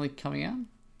 Isn't that definitely coming out?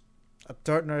 I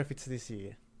don't know if it's this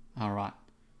year. All right.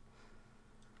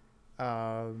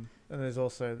 And there's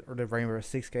also the Rainbow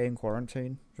Six game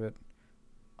Quarantine, but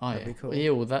Oh That'd yeah, be cool. yeah.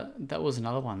 Well, that was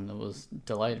another one that was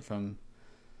delayed from.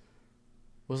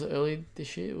 Was it early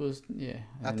this year? It was, yeah.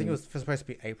 I think it was supposed to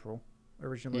be April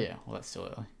originally. Yeah, well, that's still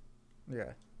early.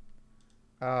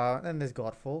 Yeah. Then there's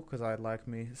Godfall, because I like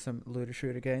me some looter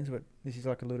shooter games, but this is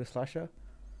like a looter slasher.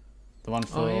 The one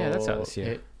for Oh, yeah, that's out this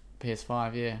year.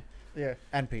 PS5, yeah. Yeah.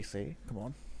 And PC. Come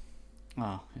on.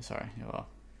 Oh, sorry. Yeah, well,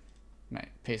 mate,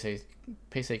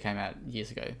 PC came out years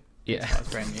ago. Yeah. PS5 is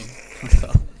brand new.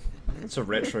 It's a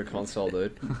retro console,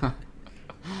 dude.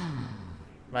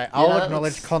 Mate, I'll that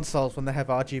acknowledge looks- consoles when they have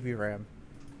RGB RAM.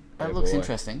 That Oh, looks boy.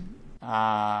 interesting.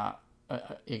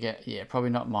 You get, yeah, probably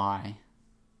not my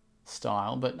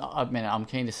style, but I mean, I'm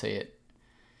keen to see it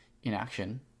in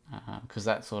action, because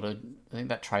that sort of, I think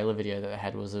that trailer video that they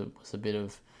had was a bit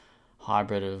of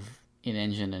hybrid of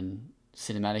in-engine and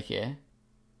cinematic, yeah.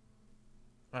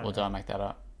 Or did I make that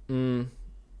up?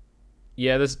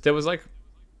 Yeah, there was like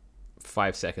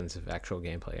 5 seconds of actual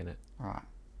gameplay in it. Right.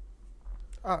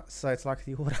 Oh, so it's like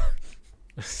the order.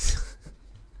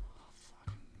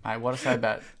 Mate, what to say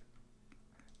about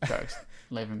jokes?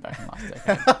 Leaving back in last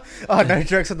decade. Oh, no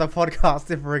jokes on the podcast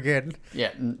ever again.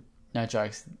 Yeah, no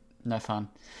jokes, no fun.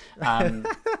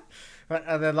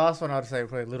 But the last one I'd say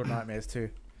probably Little Nightmares too.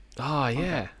 Oh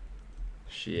yeah.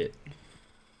 Shit.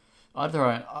 I'd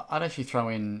actually throw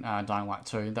in Dying Light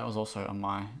 2. That was also on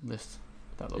my list.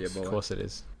 That looks. Yeah, Of course it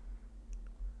is.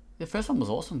 The first one was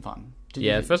awesome fun.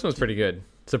 Yeah, the first one was pretty good.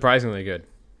 Surprisingly good.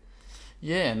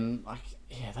 Yeah, and like,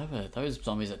 yeah, those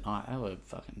zombies at night. They were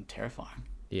fucking terrifying.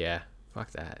 Yeah.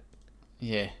 Fuck that.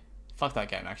 Yeah, fuck that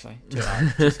game actually. Too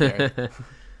hard, too scary.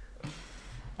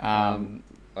 I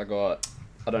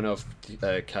don't know if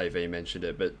KV mentioned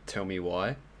it, but Tell Me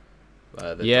Why.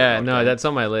 The Yeah, Dontnod no, game. that's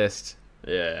on my list.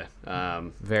 Yeah.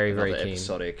 Very, very another keen.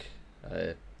 episodic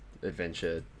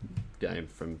adventure game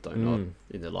from Dontnod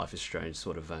in the Life is Strange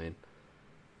sort of vein.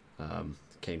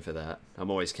 Keen for that. I'm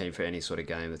always keen for any sort of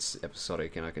game that's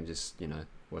episodic and I can just,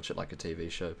 watch it like a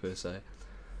TV show per se.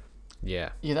 Yeah.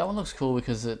 Yeah, that one looks cool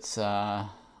because it's, I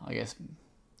guess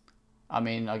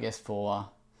for,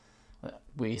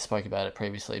 we spoke about it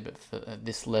previously, but for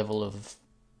this level of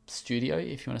studio,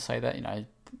 if you want to say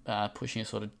that, pushing a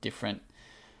sort of different,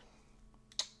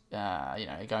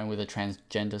 going with a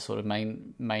transgender sort of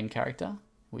main character,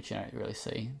 which you don't really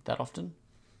see that often,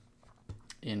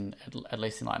 at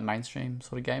least in like mainstream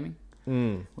sort of gaming,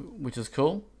 which is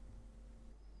cool.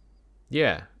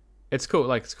 Yeah. It's cool.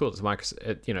 Like, it's cool. It's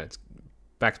Microsoft. It's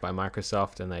backed by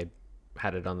Microsoft, and they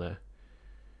had it on the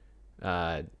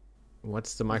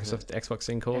what's the Microsoft Xbox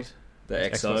thing called? The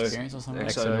Xbox XO. Experience or something.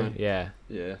 XO. Yeah.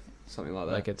 Yeah, something like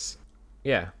that. Like it's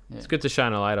it's good to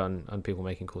shine a light on people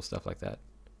making cool stuff like that.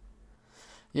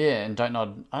 Yeah, and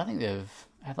Dontnod, I don't think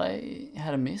have they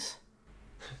had a miss?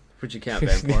 Would you count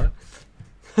Vampire?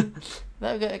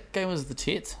 That game was the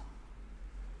tits.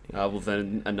 Well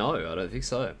then, no, I don't think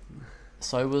so.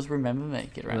 So was Remember Me.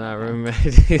 Get around. No, that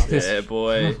game. remember Yeah,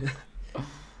 boy.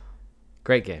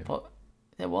 Great game. But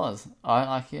it was.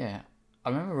 I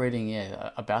remember reading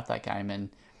about that game, and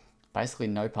basically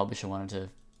no publisher wanted to.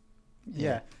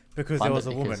 Yeah, because fund there was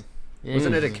it a woman. because-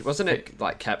 Yeah, Wasn't it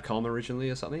like Capcom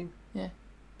originally or something? Yeah,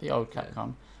 the old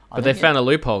Capcom. I But they think found a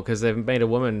loophole because they've made a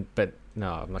woman. But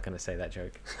no, I'm not going to say that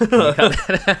joke.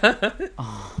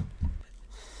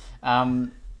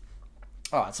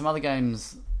 All right, some other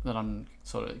games that I'm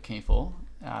sort of keen for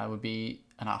would be,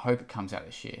 and I hope it comes out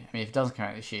this year. I mean, if it doesn't come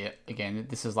out this year, again,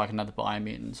 this is like another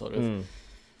Biomutant sort of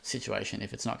situation.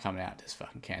 If it's not coming out, just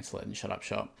fucking cancel it and shut up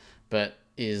shop. But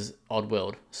is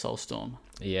Oddworld Soulstorm?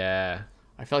 Yeah.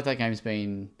 I feel like that game's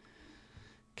been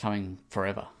coming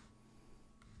forever.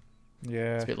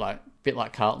 Yeah. It's a bit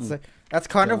like Carlton. So that's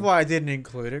kind of Film. why I didn't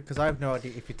include it, because I have no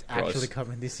idea if it's Gross. actually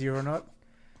coming this year or not.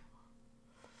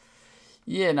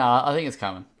 Yeah, no, I think it's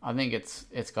coming. I think it's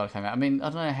got to come out. I mean, I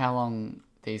don't know how long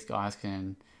these guys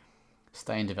can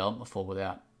stay in development for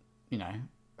without,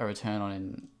 a return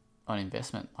on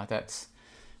investment. Like that's,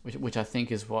 which I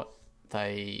think is what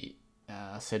they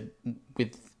said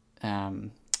with.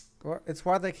 Well, it's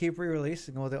why they keep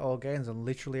re-releasing all their old games on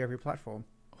literally every platform.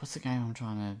 What's the game I'm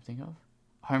trying to think of?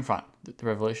 Homefront, the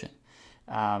Revolution.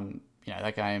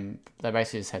 That game, they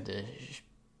basically just had to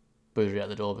boot it out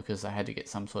the door because they had to get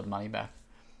some sort of money back.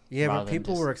 Yeah, Rather but than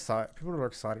people just- were excited. People were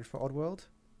excited for Oddworld.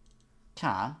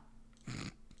 Can't.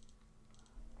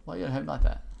 Why you gonna hurt me like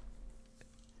that?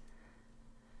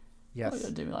 Why you Yes.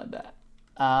 gotta do me like that?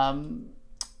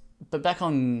 But back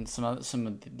on some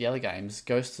of the other games,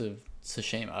 Ghost of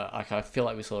Tsushima. I feel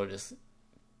like we sort of just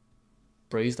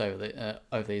breezed over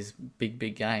these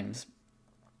big games.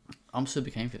 I'm super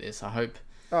keen for this. I hope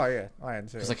Oh yeah, I am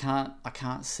too. because I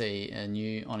can't see a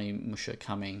new Onimusha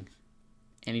coming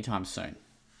anytime soon.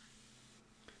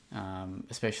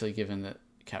 Especially given that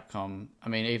Capcom, I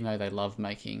mean, even though they love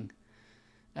making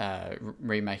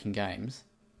remaking games,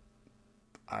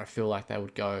 I feel like they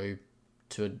would go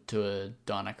to a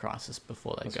Dino Crisis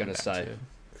before they I was go gonna back say. to.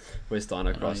 Where's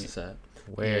Dino Crisis at?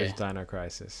 Where's Yeah. Dino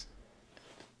Crisis?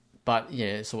 But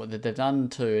yeah, so what they've done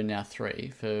 2 and now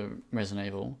 3 for Resident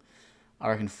Evil. I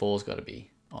reckon 4's got to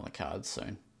be on the cards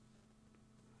soon.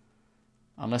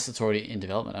 Unless it's already in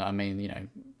development. I mean,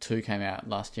 2 came out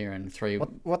last year and 3...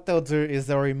 What they'll do is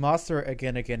they'll remaster it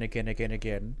again,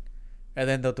 and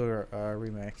then they'll do a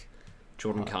remake.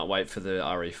 Jordan can't wait for the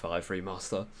RE5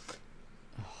 remaster.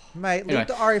 Mate, Anyway. leave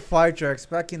the RE5 jokes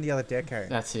back in the other decade.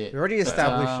 That's it. We already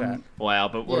established But, that. Wow,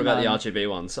 but what Yeah, about man. the RGB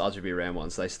ones? RGB RAM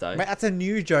ones, they stay? Mate, that's a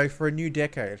new joke for a new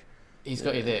decade. He's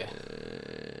got you there.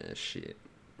 Shit.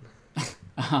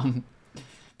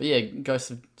 But yeah,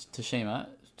 Ghost of Tsushima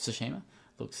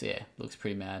looks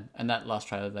pretty mad. And that last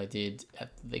trailer they did at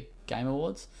the Game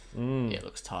Awards, yeah, it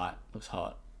looks tight, looks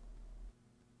hot.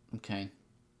 Okay.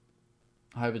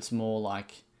 I hope it's more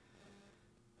like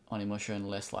Onimusha and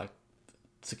less like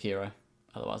Sekiro.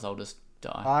 Otherwise, I'll just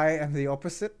die. I am the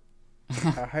opposite.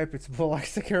 I hope it's more like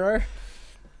Sekiro.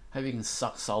 Hope you can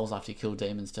suck souls after you kill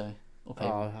demons too, or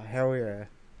people. Oh, hell yeah.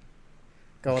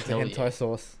 Go on to Hell hentai yeah.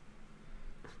 sauce.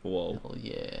 Whoa. Oh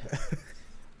yeah.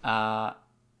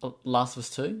 Last of Us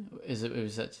 2. Is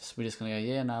that just we're just gonna go?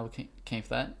 Yeah, no, we came for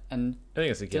that. And I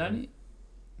think it's a did given. only,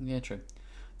 yeah, true.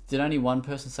 Did only one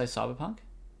person say Cyberpunk?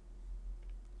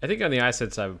 I think only I said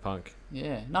Cyberpunk,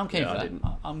 Yeah, no, I'm keen Yeah, for I that.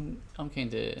 didn't. I'm keen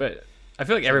to. but I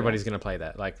feel like everybody's gonna play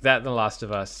that. Like that, and The Last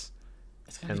of Us.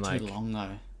 it's gonna be and, too like- long though.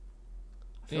 I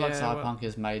feel like Yeah, Cyberpunk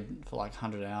is made for like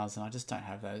 100 hours, and I just don't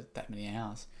have that many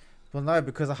hours. Well, no,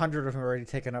 because 100 of them are already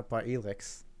taken up by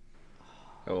Elex.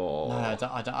 Oh. No, I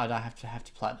don't have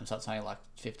to platinum, so it's only like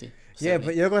 50. Yeah, 70.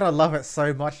 but you're going to love it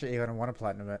so much that you're going to want to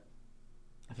platinum it.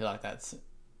 I feel like that's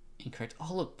incorrect.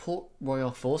 Oh look, Port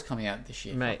Royal 4's coming out this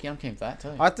year. Mate. Fuck yeah, I'm keen for that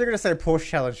too. I thought you were going to say Porsche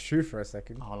Challenge 2 for a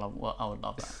second. I would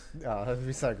love that. Oh, that'd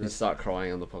be so You good. start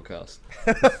crying on the podcast.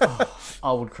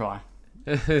 I would cry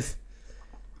if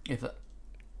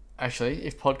actually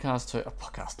if podcast 2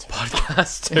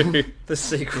 Podcast too. The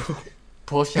sequel.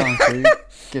 Porsche Challenge 2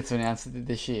 gets announced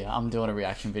this year, I'm doing a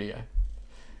reaction video.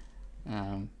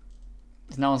 No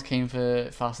one's keen for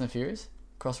Fast and Furious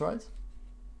Crossroads.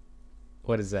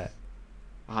 What is that?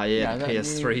 Ah, yeah, the that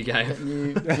PS3 game. That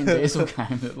new Vin Diesel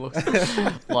game that looks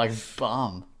like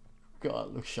bum. God,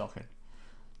 it looks shocking.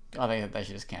 I think that they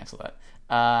should just cancel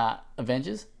that.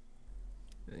 Avengers.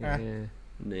 Yeah.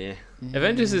 Nah.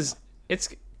 Avengers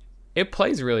it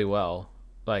plays really well,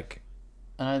 like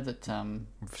I know that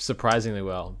surprisingly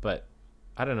well, but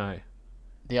I don't know.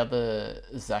 the other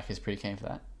Zach is pretty keen for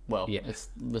that. Well, Yeah. it's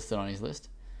listed on his list.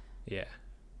 Yeah.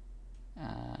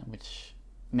 Which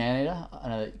Maneater? I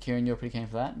know that Kieran, you're pretty keen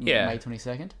for that. Yeah. May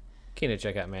 22nd. Keen to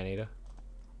check out Maneater.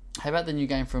 How about the new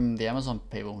game from the Amazon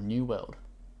people, New World?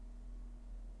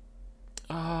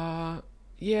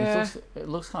 Yeah. It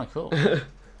looks kind of cool.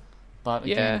 But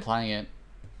again, Yeah. playing it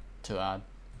to our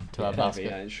I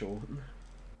basket. ain't sure.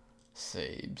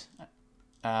 Seebs.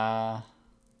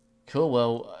 Cool.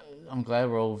 Well, I'm glad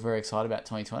we're all very excited about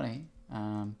 2020.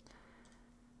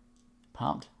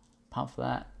 Pumped for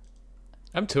that.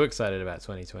 I'm too excited about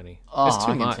 2020. Oh, It's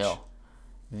too I much. can tell.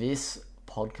 This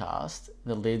podcast,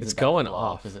 the lids It's are about to going blow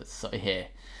off. because it's so yeah.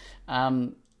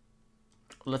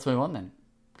 Let's move on then.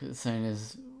 'Cause as soon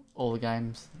as all the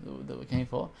games that we're keen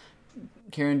for,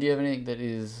 Kieran, do you have anything that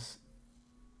is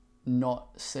not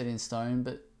set in stone,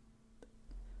 but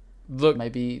Look,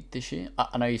 maybe this year?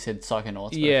 I know you said Psychonauts,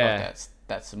 but Yeah.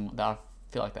 I feel like I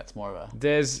feel like that's more of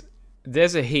a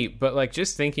there's a heap, but like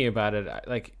just thinking about it,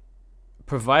 like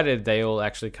provided they all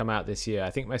actually come out this year, I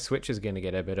think my Switch is going to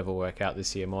get a bit of a workout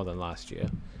this year more than last year,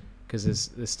 because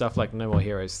there's stuff like No More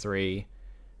Heroes 3,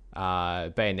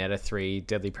 Bayonetta 3,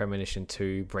 Deadly Premonition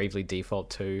 2, Bravely Default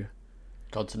 2,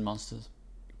 Gods and Monsters.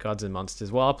 Gods and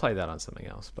Monsters. Well, I'll play that on something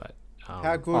else, but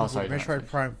How good Oh, would sorry, no, Metroid sorry.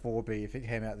 Prime 4 be if it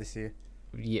came out this year?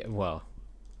 yeah, well,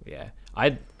 yeah,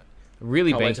 I'd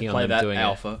really Can't wait to banking on play them that doing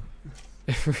alpha.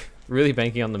 really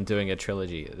banking on them doing a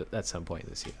trilogy at some point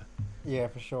this year. Yeah,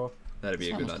 for sure. That'd be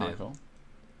a good Sounds idea. kinda cool.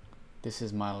 This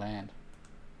is my land.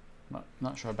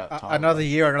 Not sure about the title. Another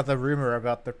year, another rumor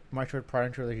about the Metroid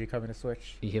Prime trilogy coming to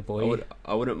Switch. Yeah, boy.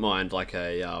 I wouldn't mind like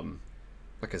a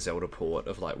Zelda port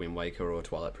of like Wind Waker or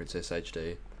Twilight Princess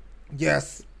HD.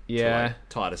 Yes. Yeah, To, like,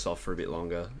 tide us off for a bit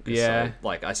longer. 'Cause, Yeah.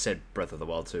 like I said Breath of the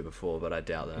Wild 2 before, but I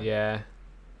doubt that. yeah.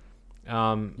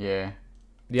 Yeah.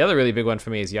 The other really big one for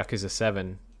me is Yakuza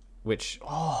 7. which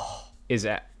is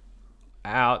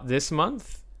out this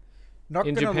month. Not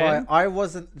in gonna Japan? lie, I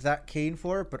wasn't that keen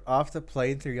for it, but after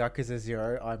playing through Yakuza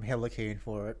 0, I'm hella keen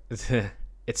for it.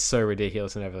 It's so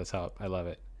ridiculous and over the top. I love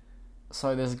it.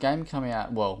 So there's a game coming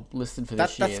out, well, listed for That,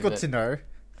 this year that's good to know.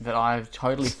 that I've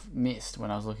totally missed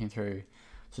when I was looking through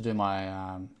to do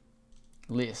my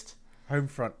list.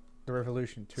 Homefront, The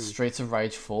Revolution 2. Streets of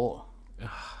Rage 4.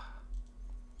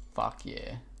 Fuck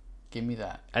yeah. Give me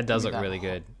that. It does Give me look that really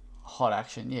good. Hot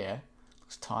action, yeah.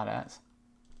 Looks tight ass.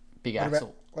 Big What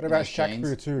Axel. what about Those Shaq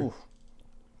jeans. 2? Oof.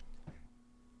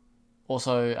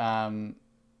 Also,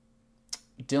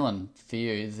 Dylan, for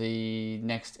you, the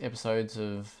next episodes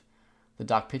of The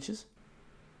Dark Pictures.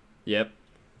 Yep,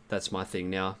 that's my thing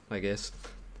now, I guess.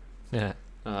 Yeah.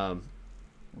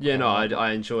 Yeah, no,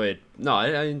 I enjoyed. No,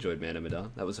 I enjoyed Man of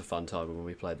Medan. That was a fun time when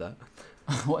we played that.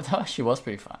 What that actually was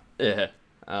pretty fun. Yeah.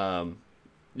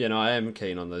 You know, I am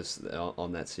keen on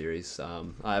on that series.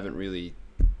 I haven't really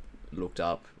looked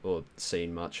up or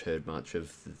seen much, heard much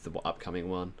of the upcoming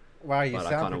one. Wow, you But I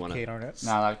sound kinda pretty wanna- keen on it.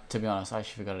 No, like, to be honest, I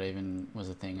actually forgot it even was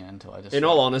a thing until I just... In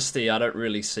all honesty, I don't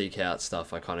really seek out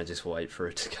stuff. I kind of just wait for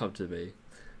it to come to me.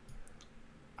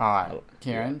 Alright,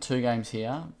 Kieran, 2 games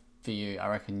here for you. I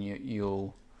reckon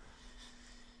you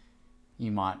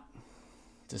might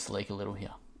just leak a little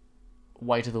here.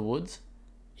 Way to the Woods.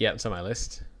 Yeah, it's on my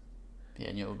list.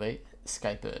 Yeah, knew it would be.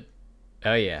 Skatebird.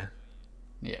 Oh yeah.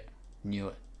 Yeah, knew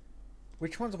it.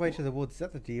 Which one's Way to the Woods? Is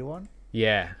that the deer one?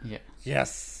 Yeah. Yeah.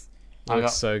 Yes. It I looks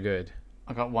got- so good.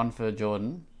 I got one for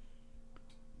Jordan.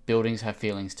 Buildings have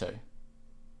feelings too.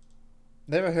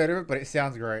 Never heard of it, but it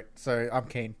sounds great, so I'm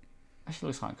keen. Actually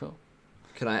looks kind of cool.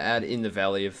 Can I add In the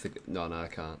Valley of the... No, I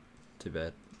can't. Too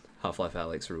bad. Half-Life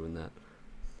Alyx ruined that.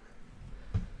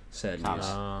 Sad Can't. news.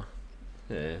 Uh,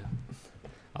 Yeah.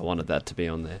 I wanted that to be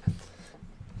on there.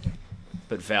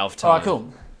 But Valve time. Alright,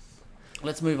 cool.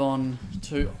 Let's move on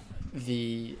to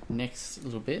the next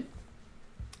little bit.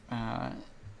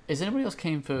 Is anybody else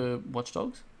keen for Watch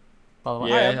Dogs? By the way,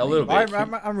 Yeah, a little bit.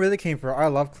 I'm really keen for it. I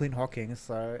love Clint Hawkins,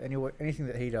 so anything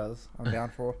that he does, I'm down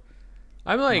for.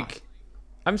 I'm like, Nice.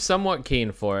 I'm somewhat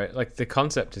keen for it. Like the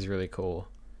concept is really cool.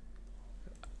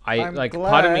 I'm like glad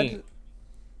part of me.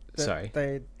 that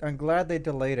Sorry. I'm glad they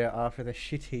delayed it after the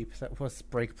shit heap that was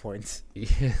Breakpoints.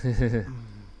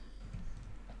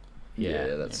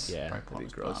 Yeah, that's yeah. Breakpoint pretty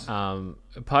was gross.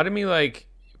 bad. Part of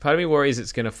me worries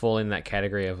it's gonna fall in that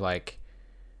category of like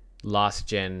last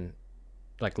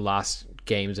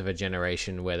games of a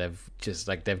generation where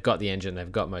they've got the engine,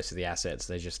 they've got most of the assets,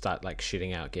 they just start like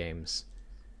shitting out games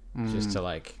just to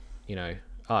like, you know,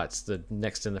 it's the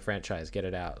next in the franchise, get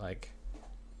it out. Like,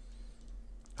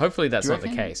 hopefully that's Do you not the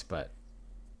reckon- case, but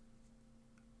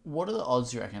What are the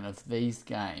odds, you reckon, of these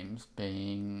games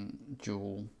being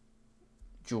dual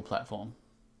platform?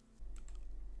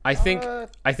 I think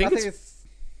it's it's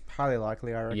highly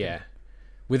likely. I reckon. yeah.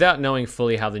 Without knowing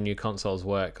fully how the new consoles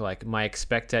work, like my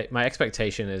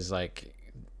expectation is like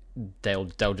they'll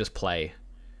just play.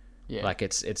 Yeah. Like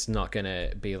it's not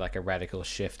gonna be like a radical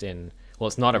shift in. Well,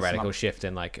 it's not a It's radical not. shift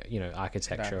in like, you know, No,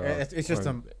 architecture. it's just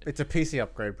it's a PC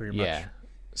upgrade pretty much. yeah.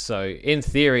 So in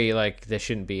theory, like there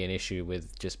shouldn't be an issue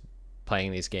with just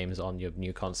playing these games on your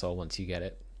new console once you get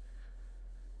it.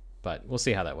 But we'll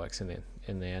see how that works in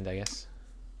the end, I guess.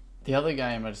 The other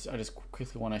game I just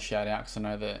quickly want to shout out, because I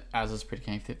know that Az is pretty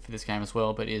keen for this game as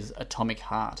well, but is Atomic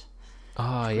Heart.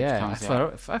 Oh yeah, comes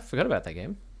I forgot about that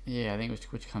game. Yeah, I think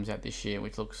which comes out this year,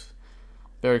 which looks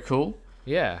very cool.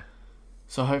 Yeah.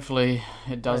 So hopefully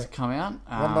it does Right. come out.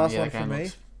 One last yeah, one that for game me.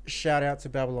 looks- Shout out to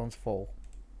Babylon's Fall.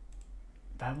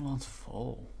 Babylon's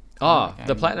Fall. Oh, that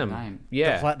the game platinum. name.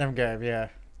 Yeah. The Platinum game, yeah.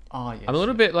 Oh, yeah. I'm a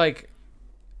little bit like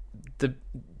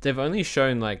they've only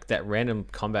shown like that random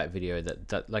combat video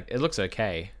that like it looks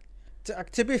okay.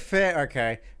 To be fair,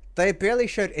 okay, they barely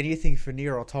showed anything for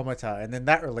Nier Automata, and then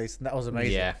that released, and that was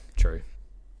amazing. Yeah, true.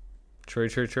 True.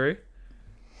 Is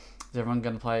everyone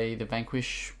going to play the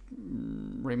Vanquish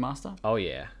remaster? Oh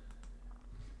yeah.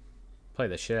 Play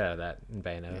the shit out of that in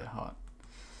Bayonetta. Yeah,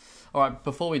 all right,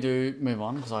 before we do move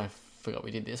on, because I forgot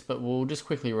we did this, but we'll just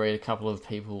quickly read a couple of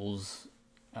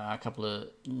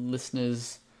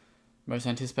listeners' most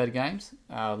anticipated games.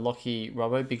 Lockie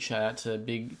Robbo, big shout out to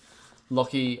Big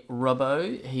Lockie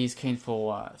Robbo. He's keen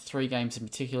for 3 games in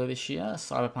particular this year: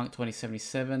 Cyberpunk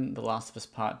 2077, The Last of Us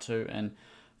Part 2, and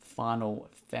Final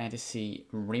Fantasy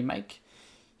Remake.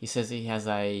 He says he has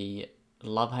a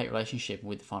love-hate relationship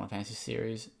with the Final Fantasy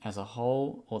series as a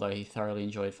whole, although he thoroughly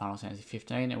enjoyed Final Fantasy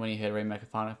 15, and when he heard a remake of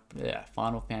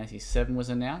Final Fantasy 7 was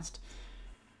announced,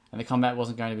 and the combat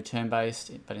wasn't going to be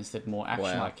turn-based, but instead more action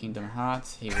Wow. like Kingdom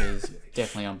Hearts, he was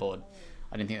definitely on board.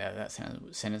 I didn't think that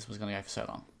sentence was going to go for so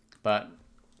long. But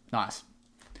nice.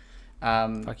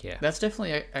 Fuck yeah. That's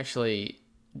definitely actually.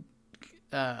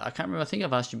 I can't remember. I think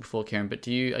I've asked you before, Kieran. But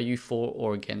are you for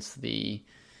or against the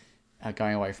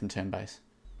going away from turn based?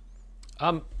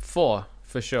 For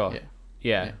sure.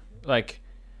 Yeah. Like,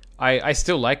 I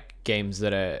still like games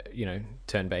that are,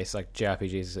 turn based, like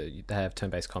JRPGs that have turn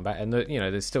based combat, and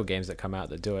there's still games that come out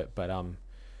that do it. But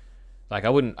like I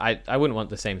wouldn't want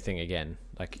the same thing again.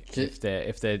 Like if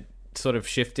they're sort of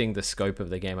shifting the scope of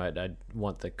the game, I'd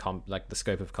want the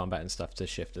scope of combat and stuff to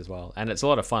shift as well. And it's a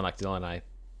lot of fun. Like Dylan and I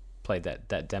played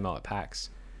that demo at PAX.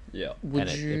 Yeah, Would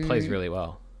it plays really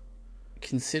well.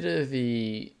 Consider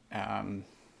the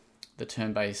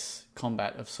turn-based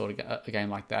combat of sort of a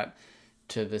game like that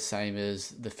to the same as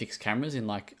the fixed cameras in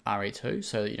like RE2.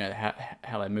 So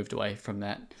how they moved away from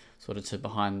that sort of to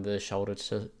behind the shoulder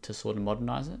to sort of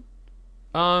modernize it.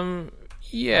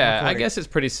 Yeah, I guess it's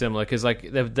pretty similar because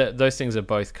like those things are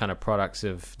both kind of products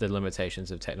of the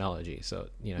limitations of technology. So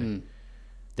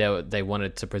they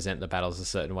wanted to present the battles a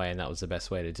certain way, and that was the best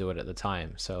way to do it at the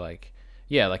time. So like,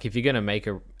 yeah, like if you're gonna make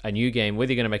a new game,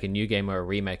 whether you're gonna make a new game or a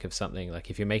remake of something, like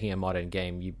if you're making a modern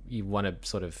game, you want to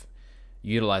sort of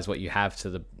utilize what you have to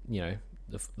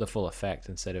the full effect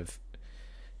instead of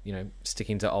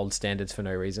sticking to old standards for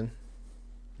no reason.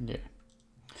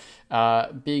 Yeah.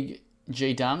 Big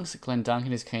G Dunks, Glenn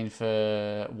Duncan is keen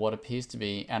for what appears to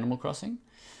be Animal Crossing.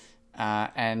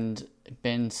 And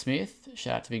Ben Smith,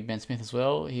 shout out to Big Ben Smith as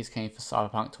well. He's keen for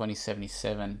Cyberpunk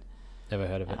 2077. Never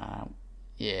heard of it.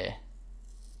 Yeah,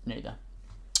 neither.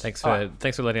 Thanks for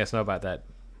letting us know about that,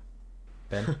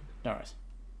 Ben. No worries.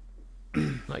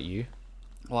 Not you.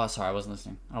 Well, sorry, I wasn't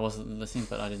listening.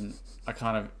 But I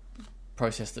kind of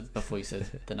processed it before you said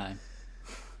the name.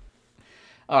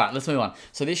 All right, let's move on.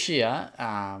 So this year,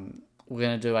 we're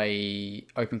going to do a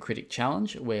Open Critic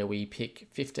Challenge where we pick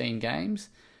 15 games,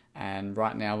 and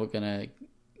right now we're going to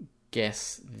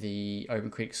guess the Open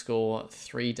Critic score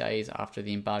 3 days after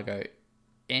the embargo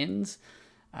ends,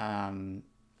 and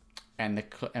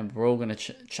we're all going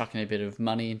to chuck in a bit of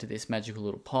money into this magical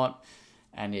little pot,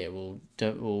 and yeah,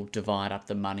 we'll divide up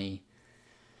the money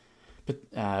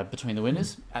between the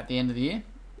winners at the end of the year.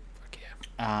 Fuck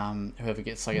yeah. Whoever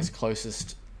gets, I guess,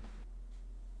 closest.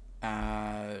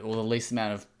 Or the least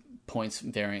amount of points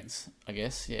variance, I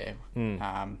guess. Yeah.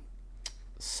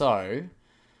 So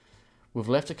we've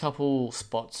left a couple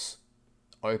spots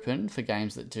open for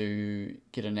games that do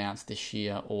get announced this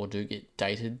year or do get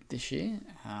dated this year.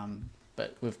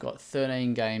 But we've got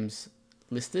 13 games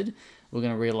listed. We're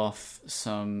going to reel off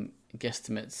some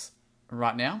guesstimates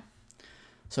right now.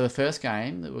 So the first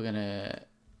game that we're going to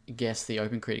guess the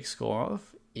Open Critic score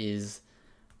of is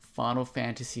Final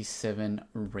Fantasy VII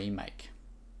Remake.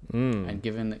 And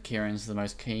given that Kieran's the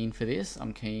most keen for this,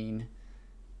 I'm keen.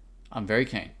 I'm very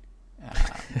keen.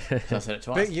 So I said it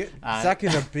twice. Zach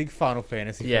is a big Final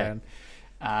Fantasy fan.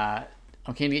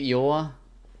 I'm keen to get your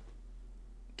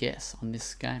guess on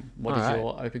this game. What is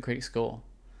your Open Critic score?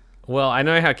 Well, I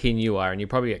know how keen you are, and you're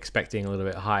probably expecting a little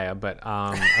bit higher, but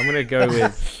I'm gonna go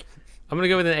with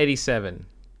an 87.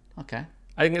 Okay.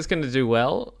 I think it's going to do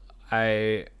well.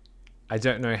 I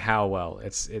don't know how well.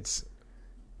 It's a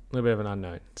little bit of an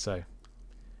unknown. So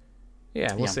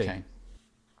yeah, we'll see. Okay.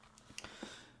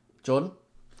 Jordan?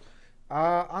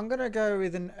 I'm gonna go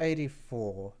with an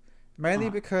 84, mainly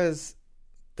because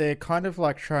they're kind of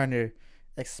like trying to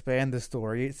expand the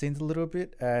story, it seems, a little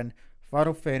bit, and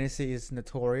Final Fantasy is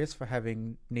notorious for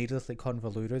having needlessly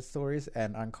convoluted stories,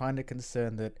 and I'm kind of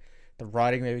concerned that the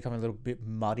writing may become a little bit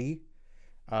muddy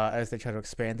as they try to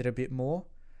expand it a bit more.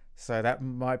 So that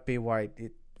might be why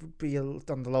it would be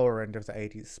on the lower end of the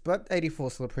 80s. But 84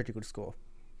 is still a pretty good score.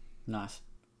 Nice.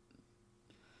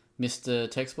 Mr.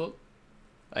 Textbook?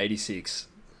 86.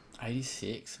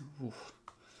 86. Oof.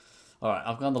 All right,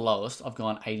 I've gone the lowest. I've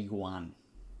gone 81.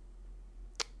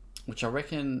 Which I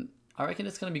reckon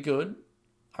it's going to be good.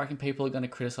 I reckon people are going to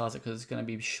criticize it because it's going to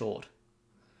be short.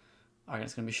 I reckon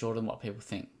it's going to be shorter than what people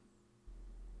think.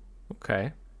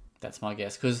 Okay. That's my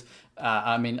guess. Because,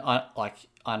 I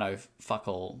know fuck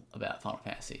all about Final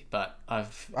Fantasy, but I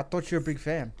thought you were a big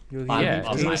fan.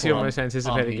 Isn't this your most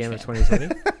anticipated game of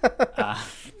 2020?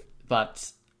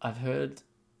 But I've heard,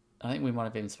 I think we might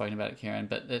have even spoken about it, Kieran,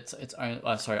 but it's only,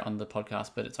 on the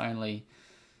podcast, but it's only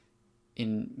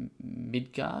in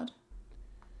Midgard.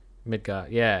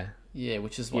 Midgard, yeah. Yeah,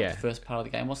 which is the first part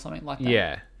of the game or something like that.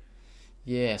 Yeah.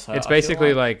 Yeah, so it's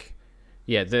basically like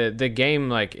the game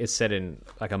like is set in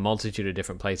like a multitude of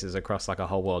different places across like a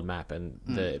whole world map, and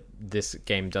this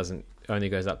game only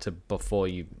goes up to before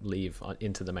you leave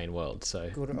into the main world. So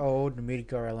good old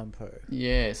Midgar LMPO.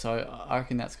 Yeah, so I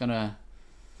reckon that's gonna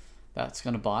That's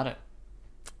going to bite it.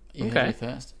 You heard Okay. it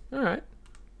first. All right.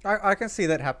 I can see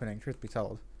that happening. Truth be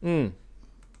told. Mm.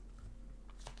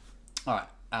 All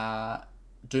right.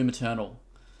 Doom Eternal.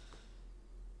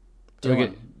 Do we Dylan,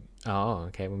 get- Oh,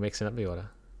 okay. We're mixing up the order.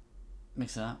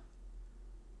 mix it up.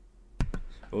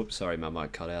 Oops, sorry, my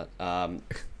mic cut out.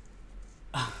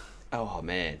 Oh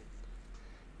man,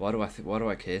 why do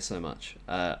I care so much?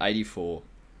 84.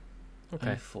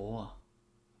 Okay. 4.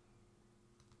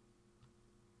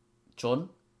 Jordan?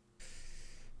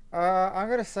 I'm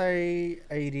gonna say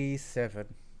 87.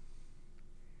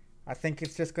 I think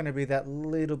it's just gonna be that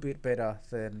little bit better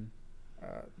than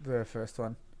the first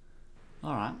one.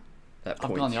 All right. That I've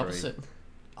point gone the 3. opposite.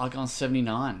 I've gone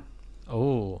 79.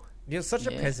 Oh. You're such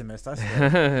a Yeah. pessimist. I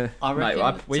swear. I Mate,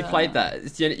 reckon we played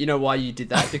that. You know why you did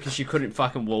that? Because you couldn't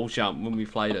fucking wall jump when we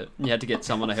played it. You had to get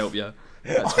someone to help you.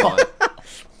 That's why.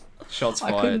 Shots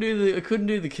I couldn't fired.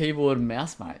 do the keyboard and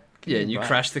mouse, mate. Yeah, and you Right.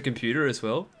 crashed the computer as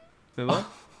well. Remember?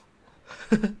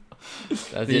 That's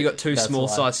Then it. you got 2 That's small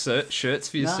why. size shirts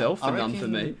for No, yourself I and none for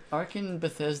reckon- me. I reckon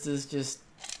Bethesda's just.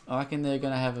 I reckon they're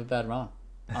going to have a bad run.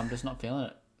 I'm just not feeling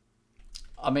it.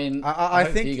 I mean, I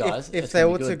hope think for you guys, if it's they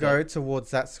gonna were be to good, go but towards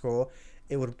that score,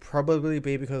 it would probably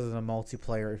be because of the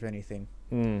multiplayer, if anything.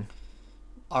 Mm.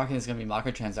 I reckon there's going to be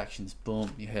microtransactions.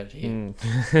 Boom, you heard it here.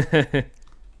 Mm.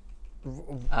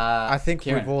 I think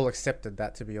Kieran. we've all accepted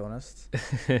that, to be honest.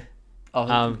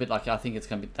 Oh, but like I think it's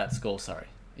going to be that score. Sorry,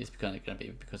 it's going to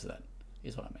be because of that.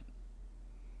 Is what I meant.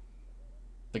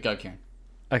 But go, Kieran.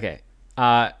 Okay.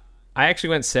 I actually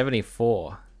went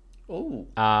 74. Oh,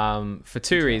 For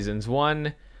two reasons.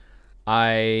 One,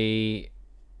 I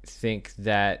think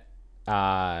that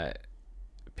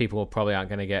people probably aren't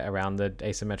going to get around the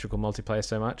asymmetrical multiplayer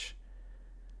so much.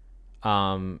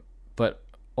 But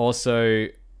also,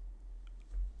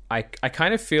 I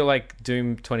kind of feel like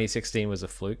Doom 2016 was a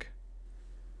fluke.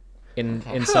 In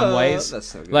some ways, That's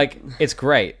so good. like it's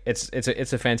great.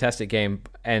 It's a fantastic game,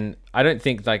 and I don't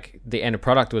think like the end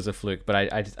product was a fluke, but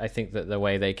I think that the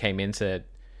way they came into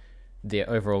the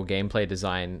overall gameplay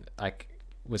design like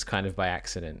was kind of by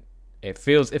accident. It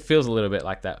feels a little bit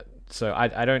like that. So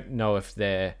I don't know if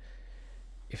they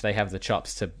have the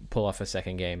chops to pull off a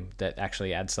second game that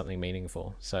actually adds something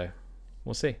meaningful. So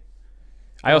we'll see.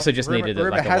 I also just rumor- needed like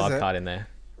rumor a has wild it- card in there.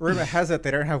 Rumor has it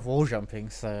they don't have wall jumping,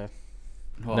 so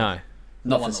well, No,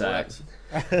 not one for that Zach.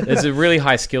 works. there's a really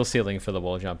high skill ceiling for the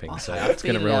wall jumping, so I'll it's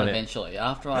going to figure it out ruin it. eventually.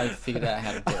 After I figured out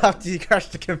how to do it. after you crash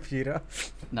the computer.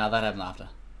 No, that happened after.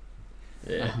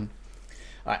 Yeah. All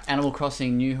right, Animal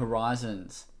Crossing: New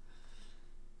Horizons.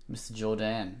 Mr.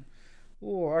 Jordan.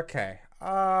 Oh, okay.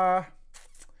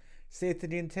 See, it's a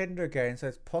Nintendo game, so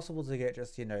it's possible to get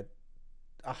just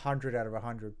 100 out of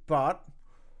 100. But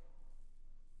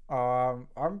I'm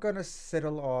gonna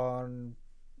settle on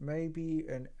maybe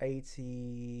an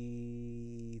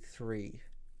 83.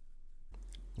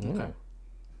 Okay.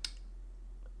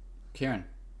 Kieran.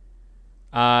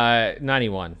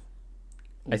 91.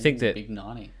 I think that Big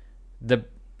 90.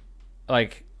 I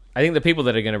think the people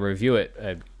that are going to review it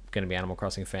are going to be Animal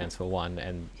Crossing fans for one,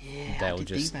 and they'll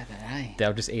just think about that, eh?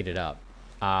 they'll just eat it up.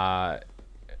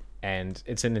 And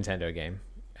it's a Nintendo game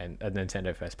and a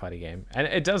Nintendo first party game, and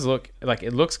it does look like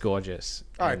it looks gorgeous.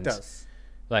 Oh, it and, does.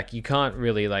 Like you can't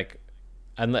really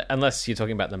unless you're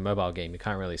talking about the mobile game, you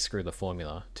can't really screw the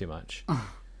formula too much.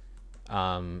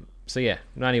 So yeah,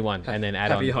 91, and then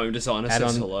add Happy on home designer add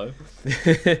says on- hello.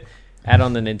 add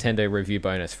on the Nintendo review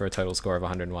bonus for a total score of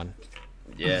 101.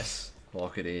 Yes,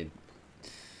 lock it in.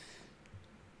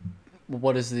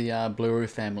 What does the Bluru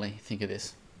family think of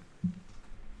this?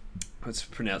 It's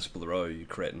pronounced Bluro, you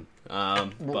cretin.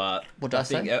 But what did I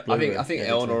say? I think Yeah,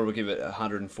 Eleanor will give it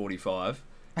 145,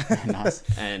 Nice.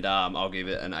 and I'll give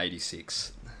it an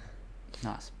 86.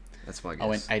 Nice. That's my guess. I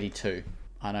went 82.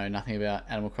 I know nothing about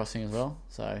Animal Crossing as well,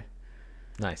 so,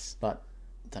 Nice. but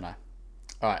don't know.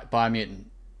 All right, Biomutant.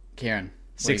 Kieran.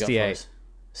 What do you got for 68. us?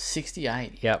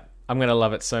 68. Yep, I'm gonna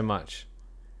love it so much.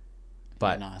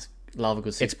 But Yeah, nice. Love a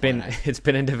good 6. it's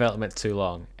been in development too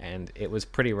long, and it was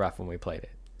pretty rough when we played it.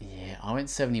 Yeah, I went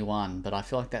 71, but I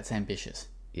feel like that's ambitious.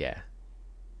 Yeah,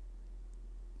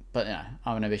 But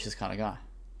I'm an ambitious kind of guy.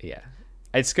 yeah.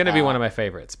 It's gonna be one of my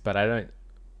favorites, but I don't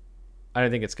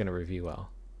think it's gonna review well.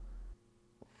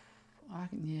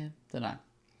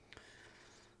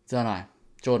 Don't know.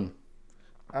 Jordan.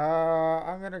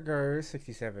 I'm gonna go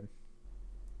 67.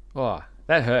 Oh,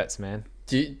 that hurts, man.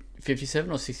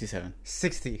 57 or 67?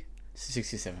 60.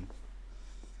 67.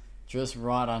 Just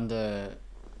right under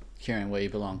Kieran, where you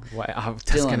belong. Why, I was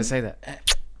just Dylan. gonna say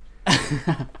that.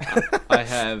 I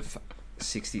have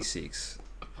 66.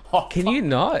 Can you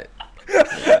not?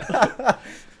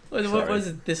 What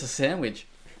is this, a sandwich?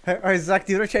 Hey, Zach,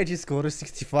 do you want to change your score to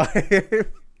 65?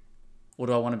 Or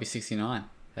do I want to be 69?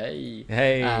 Hey.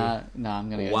 Hey. No, I'm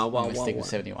going to Wow, stick with wow.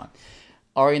 71.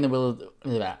 Ori and the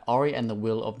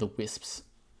Will of the Wisps.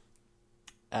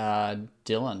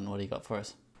 Dylan, what do you got for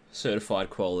us? Certified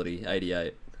quality,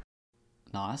 88.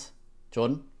 Nice.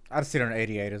 Jordan? I'd sit on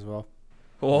 88 as well.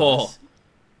 Oh, Nice.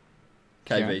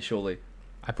 KB, Kieran? surely.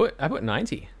 I put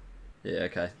 90. Yeah,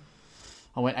 okay.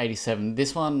 I went 87.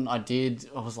 This one I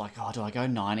was like, oh, do I go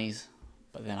 90s?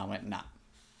 But then I went, nah.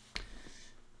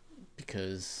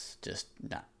 Because just,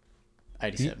 nah.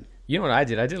 87. You know what I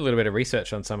did? I did a little bit of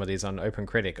research on some of these on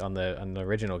OpenCritic on the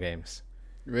original games.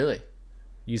 Really?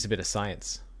 Used a bit of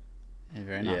science. Yeah,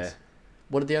 very nice. Yeah.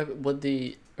 What did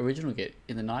the original get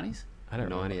in the 90s? I don't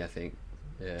 90, know. I think.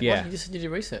 Yeah. Yeah. You just did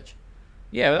your research.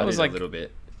 Yeah, that I was did like a little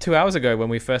bit. 2 hours ago when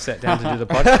we first sat down to do the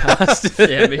podcast.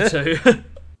 Yeah, me too.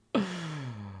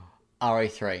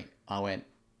 RE3, I went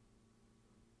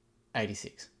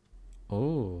 86.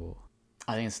 Oh.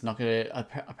 I think it's not going to...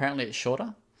 Apparently it's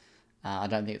shorter. I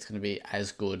don't think it's going to be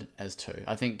as good as 2.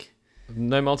 I think...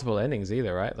 No multiple endings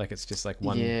either, right? Like it's just like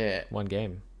one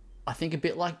game. I think a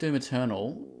bit like Doom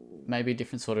Eternal, maybe a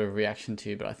different sort of reaction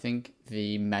to you, but I think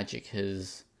the magic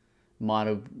might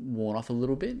have worn off a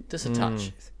little bit. Just a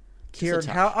touch. Kieran,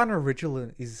 touch. how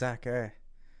unoriginal is Zach, eh?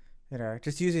 You know,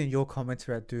 just using your comments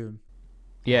about Doom.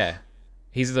 Yeah.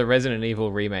 He's the Resident Evil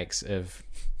remakes of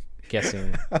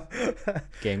guessing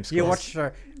game scores. You watch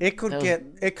it could That get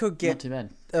Not too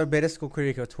bad. a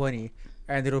Metascore of 20,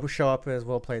 and it'll show up as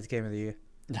well played game of the year.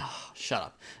 Oh,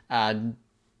 shut up.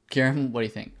 Kieran, what do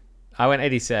you think? I went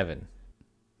 87.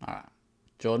 All right.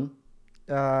 Jordan?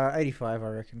 85, I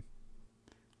reckon.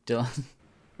 Dylan?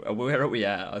 Where are we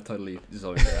at? I totally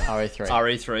zoned out. RE3.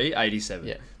 RE3, 87.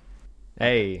 Yeah.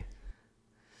 Hey.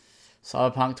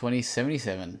 Cyberpunk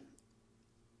 2077.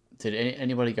 Did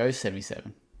anybody go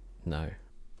 77? No.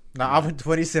 No, I went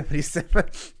 2077.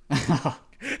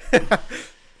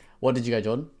 What did you go,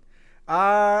 Jordan?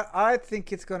 I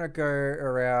think it's gonna go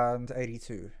around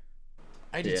 82.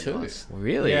 82. Yeah, nice.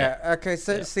 Really? Yeah. Okay.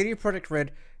 So Yeah. CD Projekt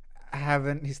Red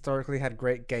haven't historically had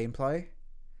great gameplay,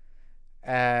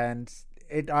 and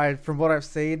from what I've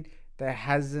seen, there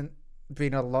hasn't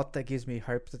been a lot that gives me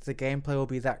hope that the gameplay will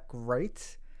be that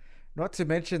great. Not to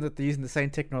mention that they're using the same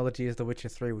technology as The Witcher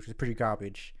 3, which is pretty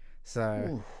garbage.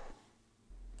 So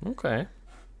Ooh. Okay.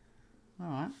 All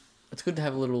right. It's good to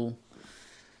have a little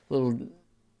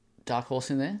dark horse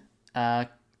in there.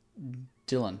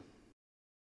 Dylan.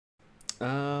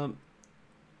 I'm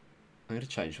going to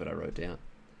change what I wrote down,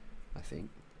 I think.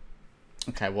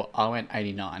 Okay, well, I went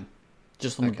 89.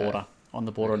 Just on the Okay. border. On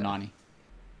the border of Okay. 90.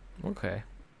 Okay.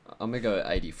 I'm going to go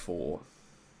 84.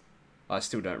 I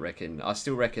still reckon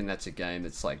that's a game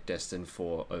that's like destined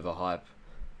for overhype,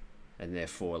 and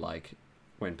therefore like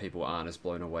when people aren't as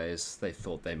blown away as they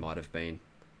thought they might have been,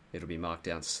 it'll be marked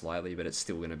down slightly, but it's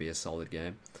still going to be a solid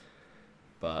game.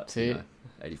 But See?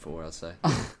 84, I'd say.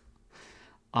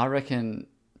 I reckon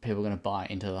people are going to buy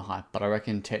into the hype, but I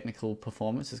reckon technical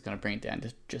performance is going to bring it down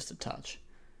to just a touch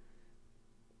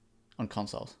on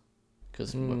consoles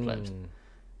because we're plebs.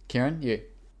 Kieran, you?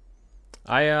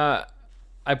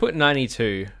 I put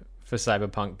 92 for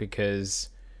Cyberpunk because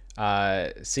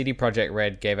CD Projekt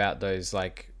Red gave out those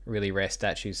like really rare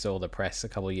statues to all the press a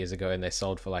couple of years ago, and they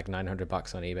sold for like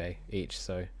 $900 on eBay each.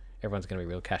 So everyone's going to be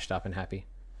real cashed up and happy.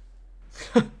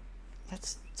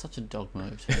 That's such a dog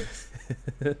move. Too.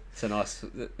 It's a nice...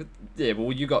 Yeah,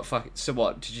 well, you got fucking... So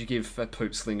what, did you give a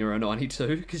Poop Slinger a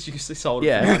 92? Because you sold it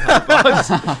Yeah. for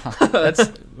 $100.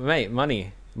 That's mate,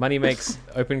 money. Money makes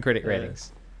OpenCritic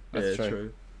ratings. That's yeah,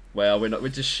 true. Wow, we're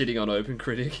just shitting on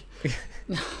OpenCritic.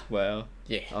 Wow.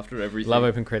 Yeah. After everything. Love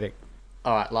OpenCritic.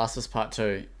 All right, Last of Us Part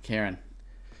 2. Kieran.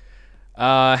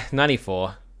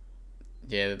 94.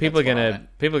 Yeah, that's People are what I gonna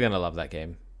went. love that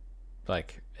game.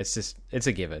 Like it's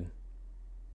a given.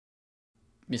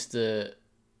 Mr.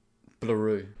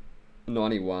 Blaroo.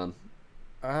 91.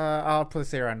 I'll probably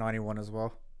say around 91 as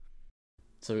well.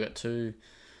 So we got two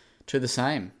the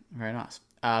same. Very nice.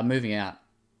 Moving out,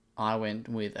 I went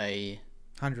with a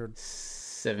 100.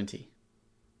 70.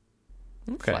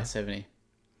 Okay. Flat 70.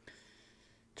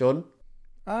 Jordan?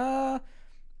 I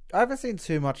haven't seen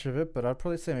too much of it, but I'd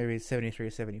probably say maybe 73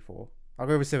 or 74. I'll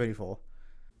go with 74.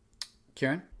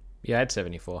 Kieran? Yeah, I had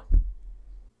 74.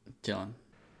 Dylan?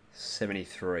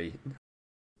 73.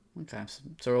 Okay,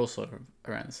 so we're all sort of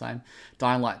around the same.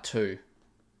 Dying Light 2.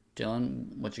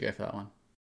 Dylan, what'd you go for that one?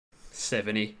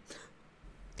 70.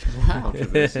 Wow.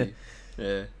 Controversy.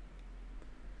 Yeah.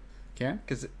 Kieran?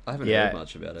 Because I haven't Yeah, heard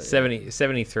much about it.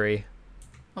 73.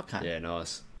 Okay. Yeah,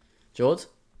 nice. George?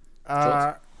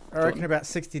 I reckon about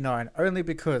 69. Only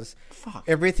because Fuck.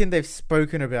 everything they've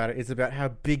spoken about it is about how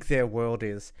big their world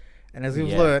is, and as we've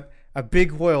Yeah. learnt, a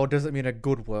big world doesn't mean a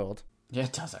good world. Yeah,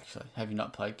 it does actually. Have you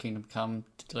not played Kingdom Come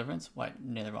Deliverance? Wait,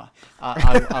 neither have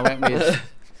I. I went with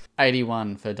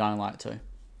 81 for Dying Light 2.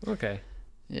 Okay.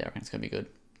 Yeah, I reckon it's going to be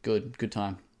good. Good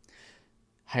time.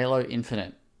 Halo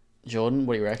Infinite. Jordan,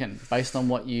 what do you reckon? Based on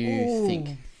what you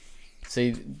think.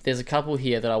 See, there's a couple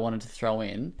here that I wanted to throw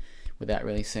in without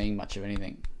really seeing much of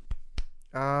anything.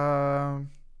 That's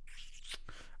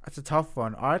a tough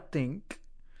one. I think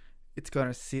it's going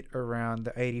to sit around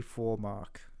the 84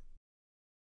 mark.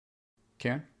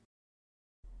 Kieran?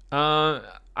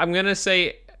 I'm gonna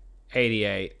say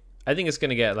 88. I think it's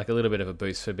gonna get like a little bit of a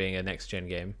boost for being a next gen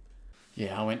game.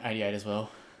 Yeah, I went 88 as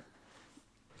well.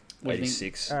 What do you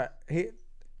think? 86.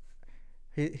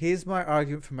 Here's my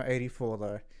argument for my 84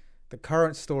 though. The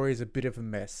current story is a bit of a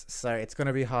mess, so it's going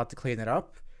to be hard to clean it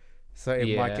up. So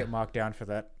it might Yeah. get marked down for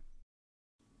that.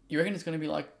 You reckon it's going to be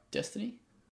like Destiny?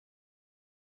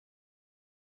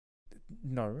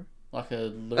 No. Like a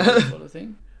Luna sort of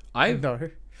thing? No.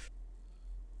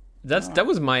 That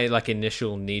was my like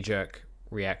initial knee jerk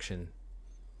reaction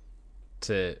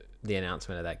to the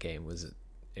announcement of that game, was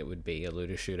it would be a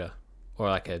looter shooter or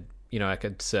like a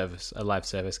live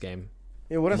service game.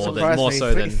 It wouldn't More than- surprise more me.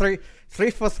 so than-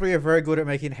 343 are very good at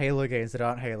making Halo games that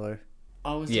aren't Halo.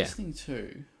 I was Yeah. listening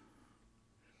to...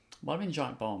 Might have been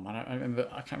Giant Bomb. I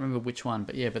can't remember which one,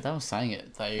 but yeah, but they were saying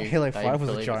it. Halo 5 was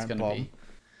a believe giant it's gonna bomb. Be.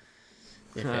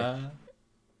 Yeah,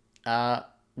 fair.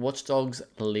 Watch Dogs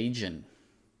Legion.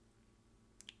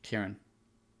 Kieran.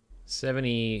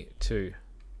 72.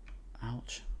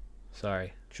 Ouch.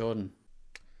 Sorry. Jordan.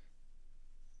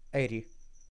 80.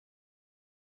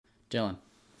 Dylan.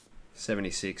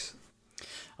 76.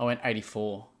 I went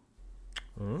 84.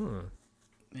 Mm.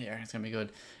 Yeah, it's going to be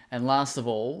good. And last of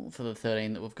all, for the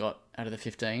 13 that we've got out of the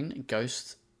 15,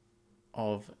 Ghost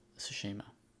of Tsushima.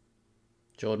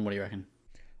 Jordan, what do you reckon?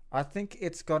 I think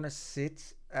it's going to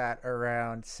sit at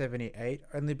around 78,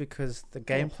 only because the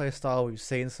gameplay style we've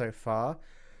seen so far,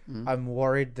 I'm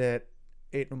worried that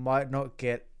it might not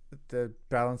get the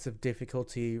balance of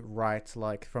difficulty right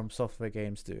like From Software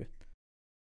games do.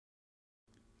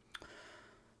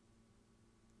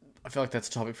 I feel like that's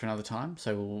a topic for another time,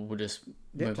 so we'll just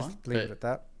move just on. leave But it at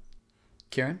that.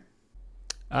 Kieran?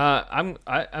 I'm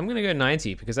gonna go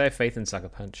 90 because I have faith in Sucker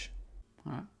Punch.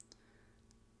 All right.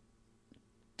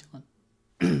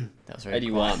 Dylan? That was very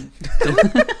 81.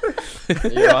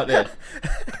 You're right there.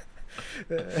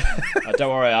 Don't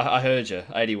worry, I heard you.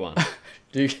 81.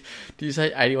 Do you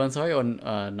say 81, sorry, or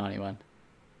 91?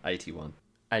 81.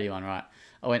 81, right.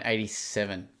 I went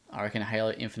 87. I reckon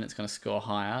Halo Infinite's going to score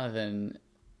higher than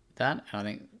that, and I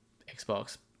think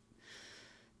Xbox,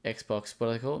 what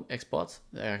are they called? Xbots?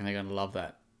 I reckon they're going to love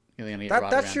that. They're going to get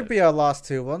right That around should it. be our last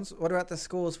two ones. What about the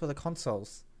scores for the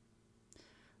consoles?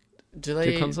 Do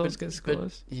they? consoles but- get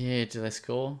scores? Yeah, do they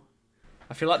score?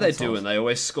 I feel like they do, Consoles. and they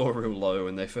always score real low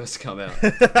when they first come out.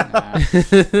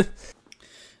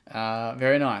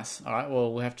 Very nice. All right,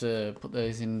 well, we'll have to put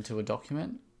those into a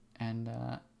document and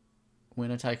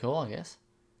winner take all, I guess.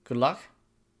 Good luck.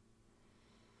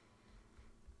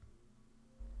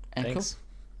 And Thanks. cool.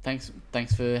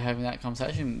 Thanks for having that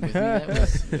conversation with me.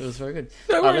 It was very good.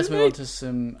 Let's move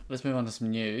on to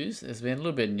some news. There's been a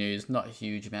little bit of news, not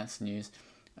huge amounts of news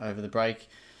over the break.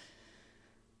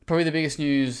 Probably the biggest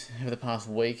news over the past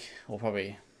week, or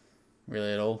probably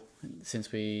really at all, since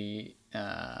we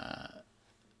had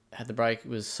the break,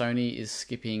 was Sony is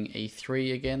skipping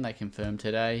E3 again. They confirmed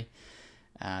today.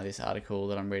 This article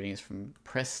that I'm reading is from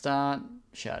Press Start.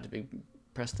 Shout out to Big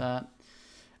Press Start.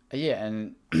 Yeah,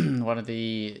 and one of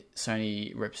the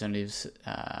Sony representatives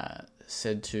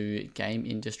said to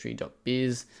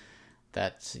GameIndustry.biz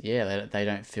that, yeah, they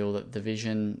don't feel that the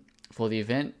vision for the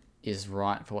event is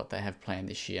right for what they have planned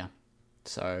this year.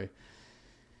 So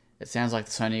it sounds like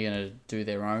the Sony are going to do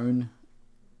their own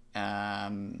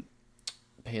PS5,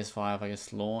 I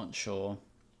guess, launch or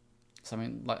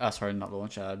something like... sorry, not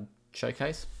launch,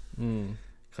 showcase.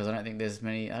 Because I don't think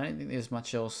there's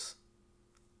much else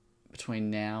between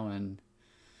now and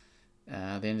the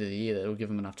end of the year that will give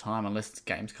them enough time, unless it's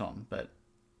Gamescom. But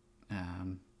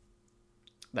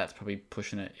that's probably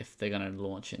pushing it if they're going to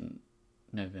launch in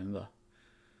November,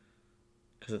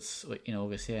 because it's in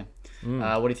August. Yeah.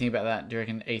 What do you think about that? Do you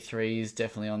reckon E3 is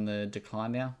definitely on the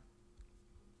decline now?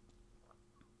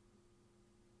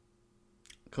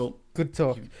 Cool. Good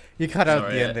talk. You cut out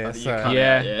Sorry, the end I there. think So you cut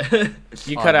Yeah. out, yeah.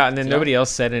 You cut out, and then yeah. nobody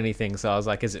else said anything, so I was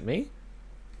like, "Is it me?"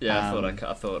 Yeah,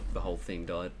 I thought the whole thing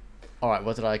died. All right.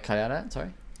 What did I cut out at? Sorry.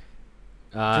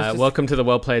 Welcome to the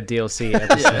Well Played DLC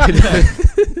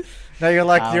episode. No, you're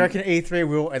like, do you reckon E3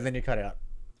 will, and then you cut out.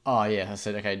 Oh yeah, I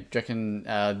said okay. Do you reckon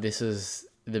this is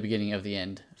the beginning of the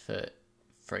end for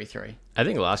E3? I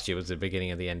think last year was the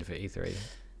beginning of the end for E3.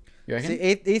 You reckon?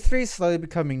 See, E3 is slowly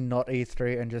becoming not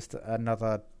E3 and just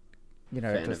another,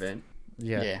 Fan just, event.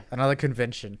 Yeah. another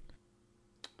convention.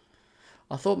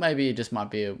 I thought maybe it just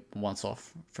might be a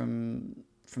once-off from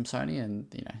Sony, and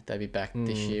they'd be back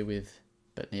this year with.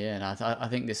 But yeah, no, I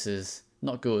think this is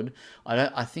not good.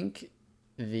 I think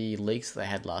the leaks they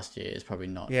had last year is probably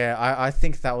not. Yeah, I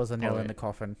think that was a nail Probably in the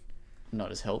coffin. Not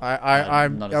as helpful.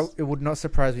 It would not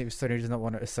surprise me if Sony does not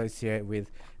want to associate with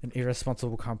an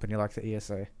irresponsible company like the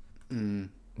ESA.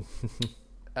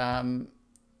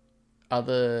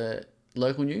 Other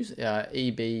local news: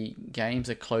 EB Games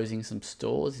are closing some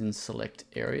stores in select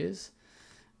areas.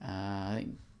 I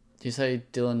think. Did you say,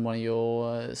 Dylan, one of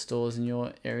your stores in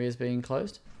your area is being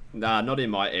closed? Nah, not in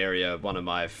my area. One of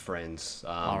my friends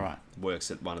right.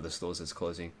 works at one of the stores that's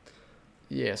closing.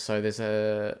 Yeah, so there's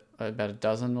about a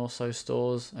dozen or so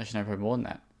stores. Actually, no, probably more than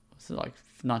that. It's like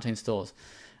 19 stores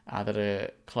that are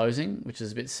closing, which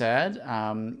is a bit sad.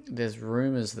 There's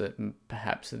rumours that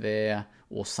perhaps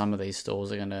some of these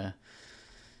stores are going to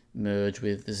merge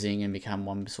with Zing and become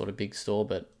one sort of big store.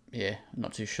 But yeah, I'm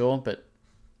not too sure. But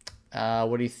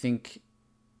what do you think? Do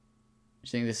you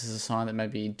think this is a sign that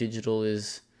maybe digital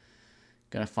is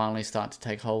going to finally start to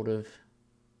take hold of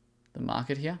the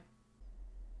market here?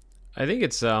 I think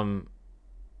it's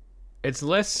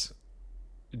less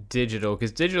digital,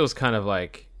 because digital's kind of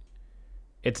like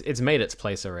it's made its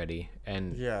place already,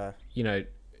 and Yeah.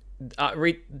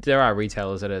 there are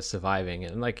retailers that are surviving,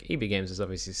 and like EB Games is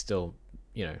obviously still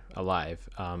alive.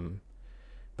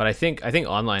 But I think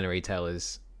online retail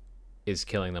is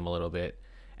killing them a little bit,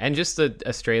 and just the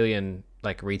Australian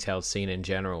like retail scene in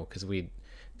general, because we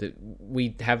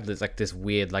have this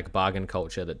weird like bargain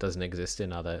culture that doesn't exist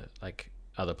in other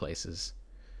places.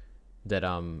 That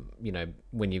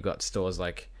when you've got stores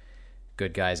like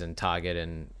Good Guys and Target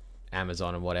and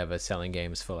Amazon and whatever selling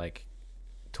games for like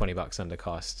 $20 under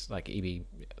cost, like EB,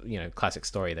 classic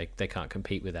story, they can't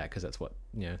compete with that, because that's what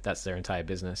that's their entire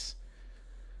business.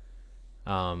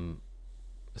 So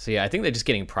yeah, I think they're just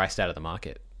getting priced out of the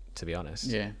market, to be honest.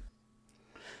 Yeah.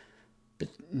 But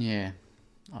yeah,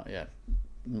 I'm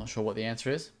not sure what the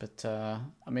answer is, but a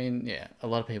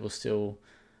lot of people still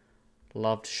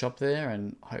love to shop there,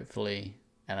 and hopefully,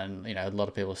 a lot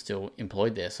of people are still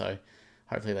employed there, so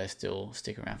hopefully they still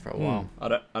stick around for a while. I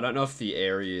don't know if the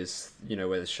areas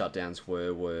where the shutdowns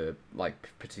were like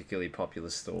particularly popular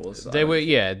stores. They were,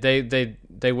 yeah.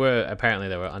 They were, apparently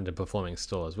they were underperforming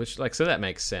stores, which so that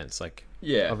makes sense. Like,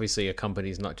 yeah, obviously a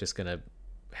company's not just gonna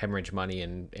hemorrhage money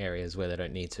in areas where they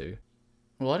don't need to.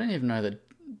 Well, I didn't even know that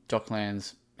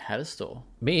Docklands had a store.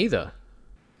 Me either.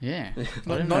 Yeah,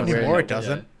 Not anymore. It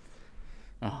doesn't.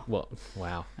 Oh, well,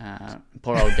 wow.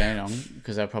 Poor old Dandenong,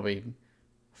 because they're probably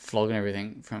flogging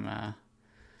everything from there.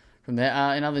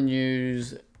 In other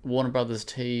news, Warner Brothers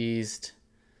teased.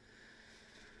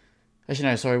 Actually,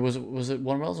 no. Sorry, was it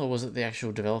Warner Brothers or was it the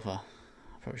actual developer?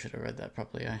 I probably should have read that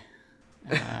properly.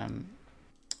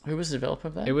 Who was the developer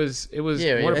of that? It was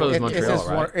Yeah, Warner Brothers Montreal, says,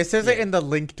 right? It says it in the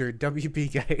link, dude.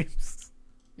 WB Games.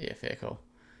 Yeah, fair call.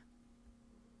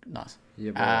 Nice.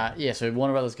 Yeah, So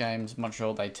Warner Brothers Games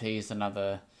Montreal, they teased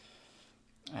another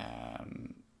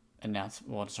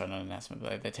announcement. Well, sorry, not announcement,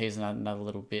 but they teased another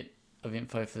little bit of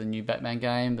info for the new Batman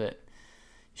game that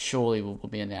surely will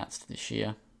be announced this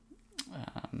year.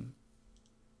 I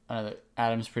know that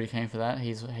Adam's pretty keen for that.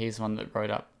 He's the one that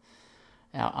wrote up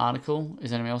our article.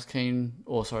 Is anyone else keen?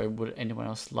 Or sorry, would anyone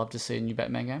else love to see a new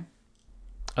Batman game?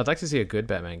 I'd like to see a good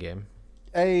Batman game.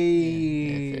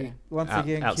 Once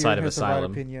again, outside Kieran of has the right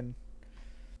Asylum. opinion.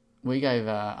 We gave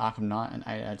Arkham Knight an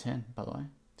 8 out of 10, by the way.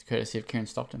 It's courtesy of Kieran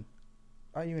Stockton.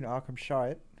 Are you in Arkham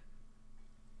Shite?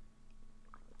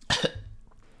 the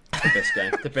best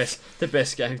game, the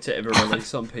best game to ever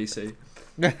release on PC.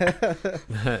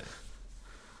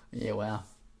 Yeah, wow.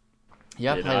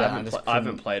 Yeah, Dude, I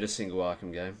haven't played a single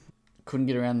Arkham game. Couldn't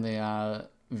get around the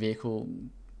vehicle.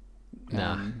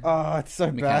 Nah. Oh, it's so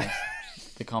bad.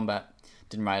 mechanics. The combat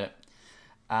didn't rate it.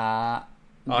 Very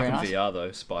Arkham nice. VR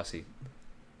though, spicy.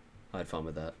 I had fun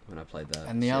with that when I played that.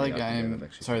 And the It's other only Arkham game, I've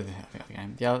actually sorry,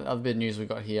 played. the other bit of news we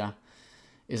got here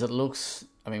is it looks.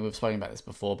 I mean, we've spoken about this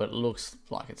before, but it looks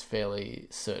like it's fairly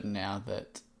certain now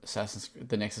that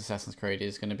the next Assassin's Creed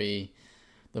is going to be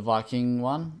the Viking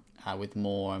one, with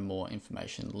more and more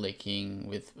information leaking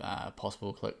with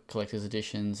possible collector's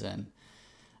editions and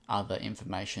other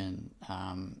information.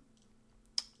 And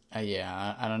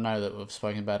I know that we've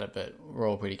spoken about it, but we're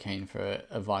all pretty keen for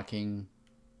a Viking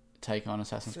take on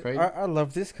Assassin's Creed. I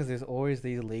love this because there's always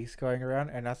these leaks going around,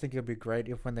 and I think it'll be great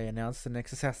if when they announce the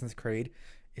next Assassin's Creed,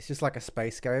 it's just like a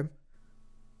space game.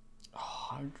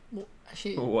 Oh, well,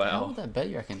 actually, Wow. how would that be,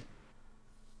 you reckon?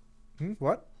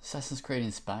 What? Assassin's Creed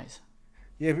in space.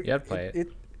 Yeah, but Yeah, I'd play it.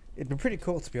 It'd be pretty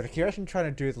cool to be honest. You're actually trying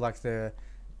to do like the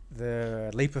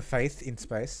leap of faith in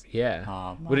space. Yeah.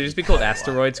 Oh, Would it mate. just be called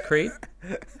Asteroids Creed?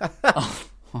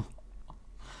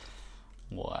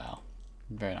 Wow.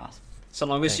 Very nice. So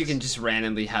long as you Thanks. can just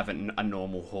randomly have a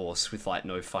normal horse with like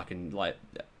no fucking like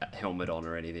a helmet on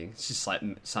or anything. It's just like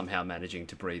somehow managing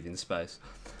to breathe in space.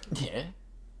 Yeah.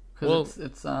 Well- Because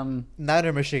it's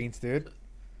Nano machines, dude.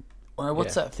 well,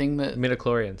 what's Yeah. that thing that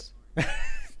Midichlorians.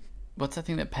 what's that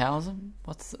thing that powers them?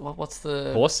 What's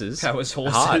the Horses. Powers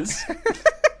horses. Hearts.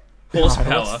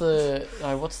 Horsepower.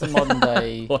 What's the modern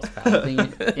day Horsepower. thing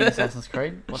in Assassin's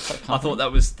Creed? What's that company? I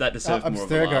thought that deserved more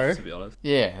of a Abstergo. laugh, to be honest.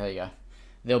 Yeah, there you go.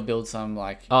 They'll build some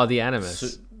like Oh, the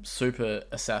Animus. super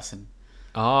assassin.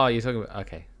 Oh, you're talking about...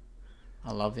 Okay.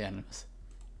 I love the Animus.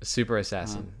 Super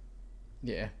assassin.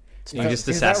 Yeah. You So, just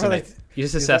is that assassinate. related- You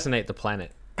just is that- assassinate the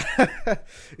planet.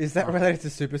 Is that related to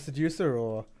Super Seducer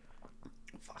or?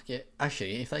 Fuck yeah.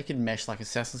 Actually, if they could mesh like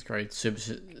Assassin's Creed, Super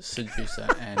Seducer,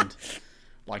 and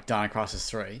like Dino Crisis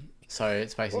 3, so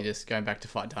it's basically just going back to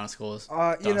fight dinosaurs. You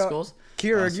know, Dinosaurs. Kira,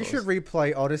 you Dinosaurs. should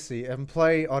replay Odyssey and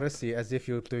play Odyssey as if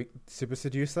you're doing Super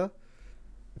Seducer.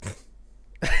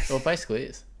 Well, basically, it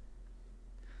is.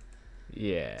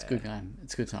 Yeah. It's a good game.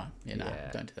 It's a good time. Yeah, no,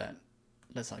 Yeah. don't do that.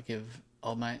 Let's not give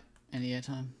old mate any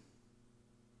airtime.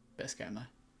 Best game though.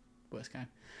 Worst game.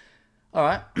 All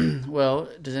right. Well,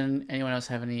 does anyone else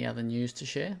have any other news to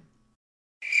share?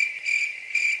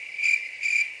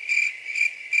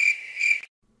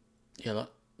 Yeah,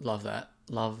 love that.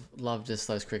 Love just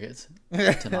those crickets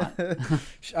tonight.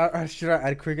 Should I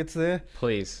add crickets there?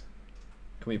 Please.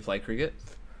 Can we play cricket?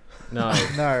 No.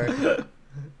 No.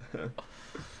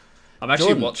 I'm actually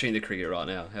Jordan. watching the cricket right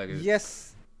now. How good?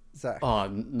 Yes, Zach. Oh,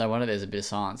 no wonder there's a bit of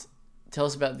science. Tell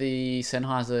us about the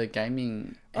Sennheiser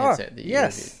gaming headset that you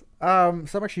yes. So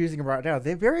I'm actually using them right now.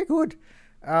 They're very good.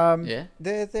 Yeah?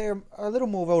 They're a little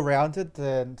more well-rounded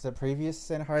than the previous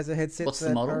Sennheiser headsets What's the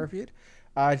that model? I reviewed.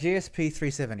 GSP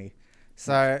 370.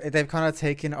 So they've kind of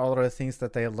taken a lot of the things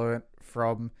that they learned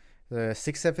from the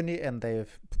 670 and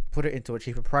they've put it into a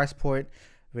cheaper price point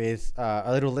with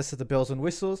a little less of the bells and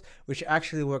whistles, which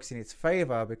actually works in its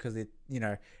favor because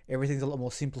everything's a lot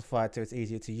more simplified, so it's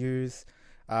easier to use.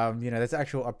 There's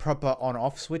actual a proper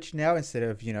on-off switch now instead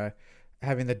of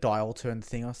having the dial turn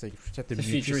thing on, so you just have to The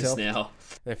mute future yourself. is now.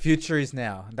 The future is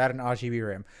now. That and RGB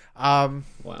RAM.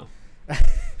 Wow.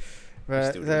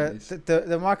 But still doing this.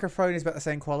 the microphone is about the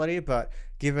same quality, but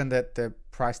given that the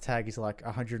price tag is like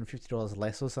 $150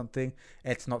 less or something,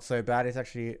 it's not so bad. It's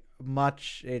actually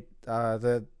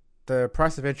the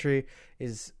price of entry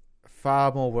is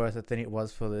far more worth it than it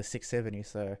was for the 670.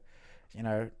 So,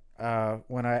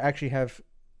 when I actually have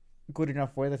good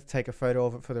enough weather to take a photo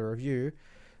of it for the review,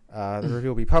 the review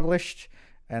will be published.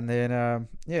 And then,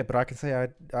 but I can say I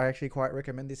actually quite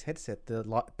recommend this headset.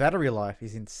 The battery life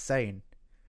is insane.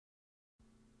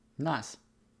 Nice.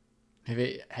 Have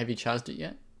you charged it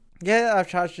yet? Yeah, I've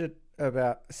charged it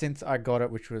since I got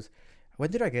it, which was, when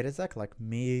did I get it, Zach? Like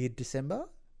mid-December?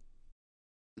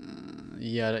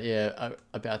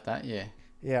 About that, yeah.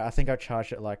 Yeah, I think I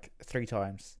charged it like 3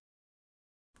 times.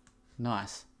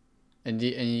 Nice. And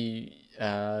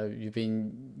you've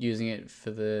been using it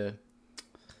for the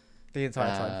The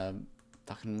entire time.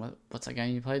 fucking what's that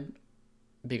game you played?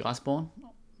 Big Iceborne.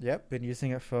 Yep, been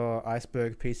using it for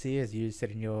Iceberg PC, as you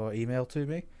said in your email to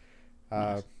me.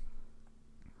 Nice.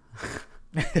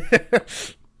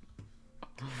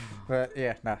 But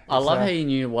yeah, no. I love how you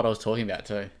knew what I was talking about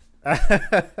too.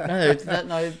 No,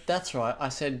 that's right. I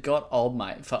said got old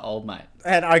mate for old mate.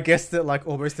 And I guessed it like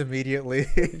almost immediately.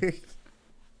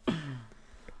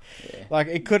 Yeah. Like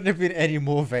it couldn't have been any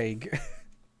more vague.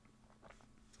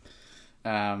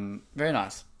 Very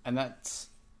nice. And that's.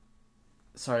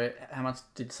 Sorry, how much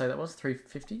did you say that was?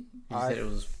 $350? You said it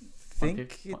was. I think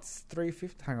 150? it's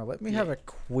 350. Hang on, let me Yeah. have a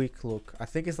quick look. I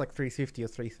think it's like 350 or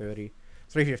 330.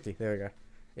 350. There we go.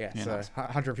 Yeah, Yeah, so nice.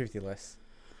 150 less.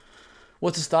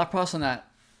 What's the start price on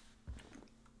that?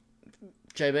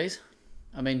 JB's?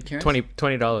 I mean, Kieran?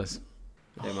 $20.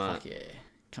 Yeah, mate. Fuck yeah.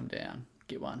 Come down.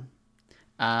 Get one.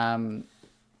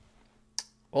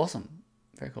 Awesome.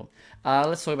 Very cool.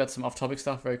 Let's talk about some off-topic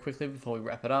stuff very quickly before we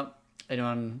wrap it up.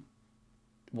 Anyone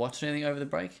watched anything over the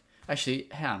break? Actually,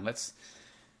 hang on.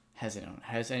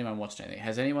 Has anyone watched anything?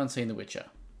 Has anyone seen The Witcher?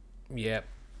 Yep.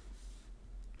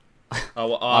 I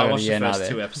watched the no, first there.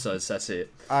 2 episodes. That's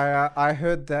it. I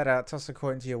heard that toss a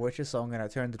coin to your Witcher song and I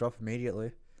turned it off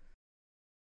immediately.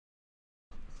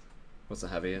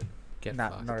 Wasn't having it. Get Nah,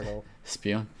 fucked. not at all.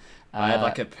 Spion. I had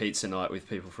like a pizza night with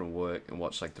people from work and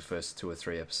watched like the first 2 or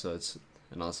 3 episodes,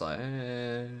 and I was like,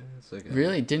 it's okay.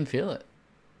 Really didn't feel it.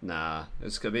 Nah, it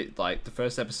was a bit like the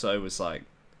first episode was like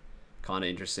kind of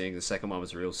interesting. The second one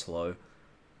was real slow.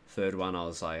 Third one, I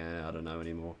was like, I don't know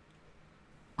anymore.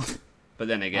 But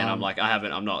then again, I'm like,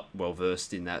 I'm not well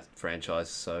versed in that franchise,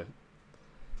 so.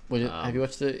 Have you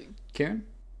watched it, Kieran?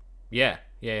 Yeah,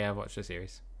 I've watched the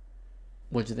series.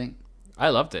 What'd you think? I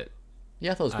loved it.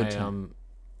 Yeah, I thought it was good too.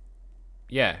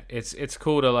 Yeah, it's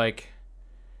cool to like,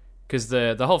 because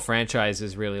the whole franchise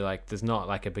is really like there's not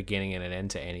like a beginning and an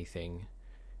end to anything.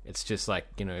 It's just like,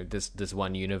 you know, this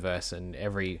one universe, and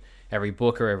every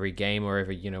book or every game or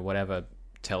every, you know, whatever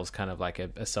tells kind of like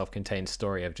a self-contained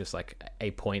story of just like a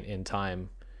point in time.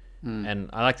 And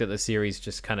I like that the series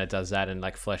just kind of does that and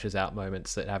like fleshes out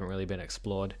moments that haven't really been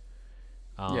explored.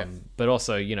 But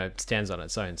also, you know, stands on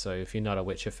its own. So if you're not a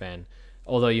Witcher fan,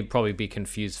 although you'd probably be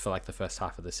confused for like the first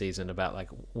half of the season about like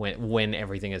when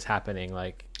everything is happening,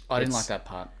 like I didn't like that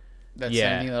part. That's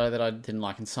Yeah. the thing that I didn't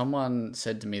like. And someone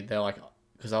said to me, they're like,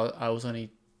 because I was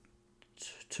only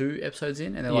 2 episodes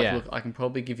in, and they're like, Yeah. look, I can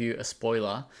probably give you a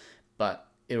spoiler, but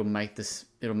it'll make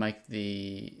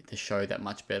the show that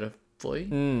much better for you.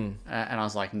 And I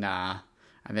was like, nah.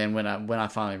 And then when I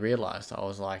finally realized, I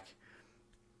was like,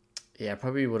 yeah, I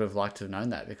probably would have liked to have known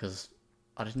that, because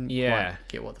I didn't quite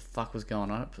get what the fuck was going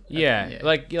on.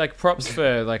 Like props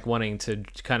for like wanting to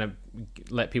kind of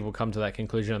let people come to that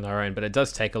conclusion on their own, but it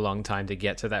does take a long time to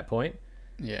get to that point.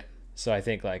 Yeah. So I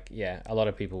think like, a lot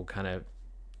of people kind of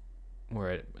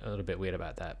were a little bit weird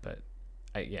about that, but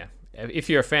if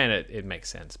you're a fan, it makes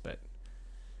sense. But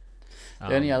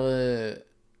The only other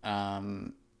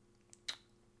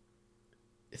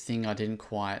thing I didn't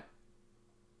quite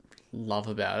love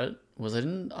about it was I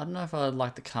don't know if I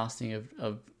liked the casting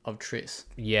of Triss.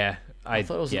 yeah, I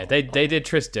thought it was they did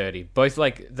Triss dirty. Both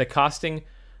like the casting,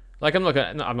 like I'm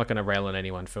not gonna rail on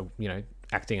anyone for, you know,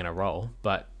 acting in a role,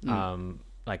 but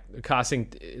like the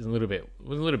casting is was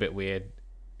a little bit weird,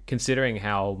 considering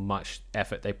how much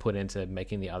effort they put into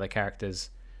making the other characters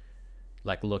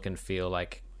like look and feel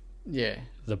like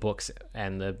the books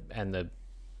and the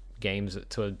games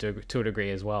to a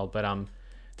degree as well. But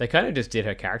they kind of just did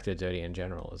her character dirty in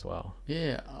general as well.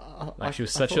 Yeah, Like she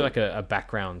was such a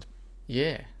background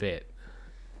bit.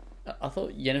 I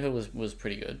thought Yennefer was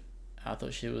pretty good. I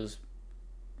thought she was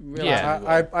really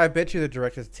I bet you the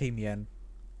director's Team Yen.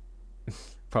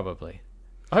 Probably.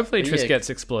 Hopefully But Triss yeah. gets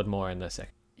explored more in the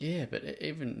second. Yeah, but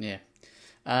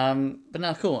but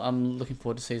no, cool. I'm looking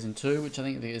forward to season 2, which I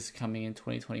think is coming in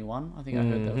 2021. I think I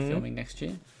heard they were filming next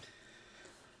year.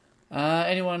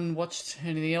 Anyone watched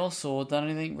anything else or done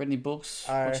anything? Read any books?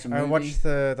 Watched a movie? I watched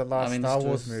the last I mean, Star let's do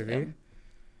Wars a- movie. yeah.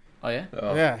 Oh yeah,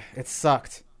 Yeah, it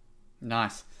sucked.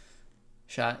 nice.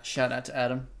 Shout out to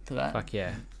Adam for that. Fuck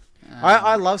yeah.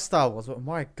 I love Star Wars, but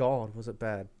my god, was it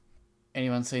bad?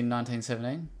 Anyone seen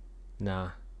 1917?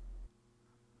 Nah.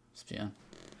 Spion.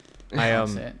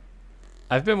 I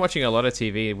I've been watching a lot of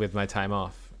TV with my time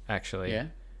off, actually. Yeah.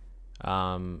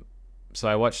 So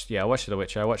I watched The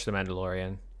Witcher. I watched The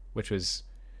Mandalorian, which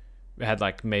had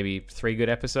like maybe 3 good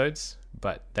episodes,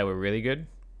 but they were really good.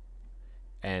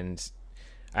 And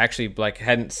I actually like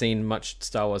hadn't seen much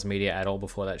Star Wars media at all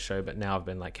before that show, but now I've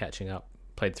been like catching up.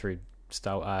 Played through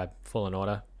Fallen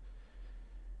Order,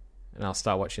 and I'll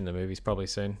start watching the movies probably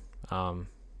soon.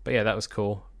 But yeah, that was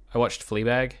cool. I watched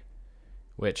Fleabag,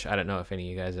 which I don't know if any of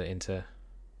you guys are into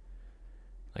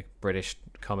like British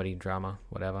comedy drama,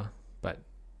 whatever, but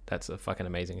that's a fucking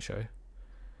amazing show.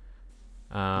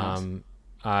 Nice.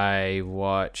 I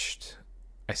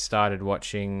started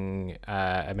watching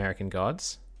American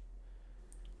Gods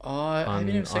Have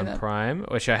you never seen on that? Prime,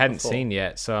 which I hadn't before? seen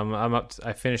yet. So I'm up.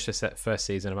 I finished the first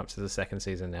season. I'm up to the second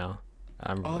season now.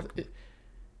 Oh,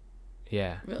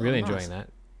 Really nice. enjoying that.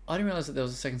 I didn't realize that there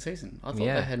was a second season. I thought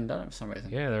Yeah. they hadn't done it for some reason.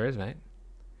 Yeah, there is, mate.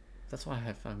 That's why I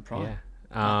have Prime. Yeah.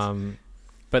 Nice.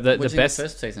 But the What'd you think of best. the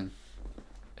first season.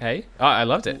 Hey, I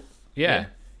loved it. Yeah.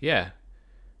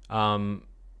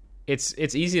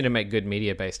 It's easy to make good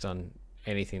media based on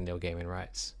anything Neil Gaiman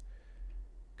writes,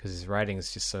 because his writing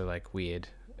is just so like weird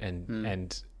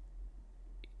and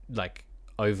like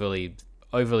overly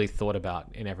thought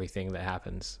about in everything that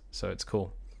happens. So it's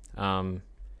cool.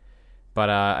 But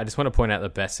I just want to point out the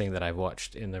best thing that I've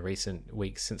watched in the recent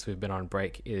weeks since we've been on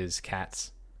break is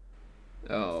Cats.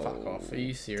 Oh, Fuck off. Are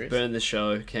you serious? burn the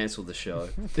show, cancel the show.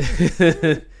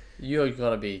 You've got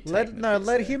to be.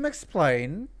 Let him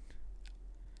explain.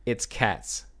 it's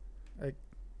cats, Like-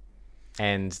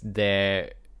 and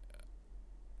they're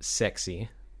sexy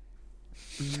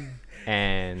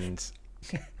and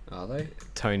Are they?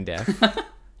 tone deaf,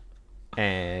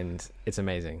 and it's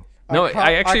amazing. I No, can't-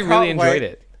 I actually I really can't enjoyed wait.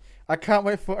 it. I can't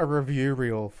wait for a review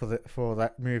reel for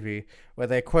that movie where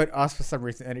they quote us for some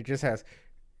reason and it just has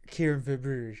Kieran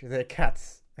Verbooj, they're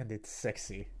cats and it's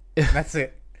sexy. And that's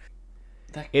it.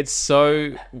 It's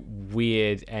so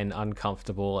weird and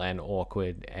uncomfortable and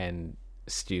awkward and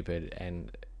stupid,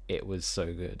 and it was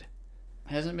so good.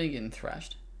 Hasn't been getting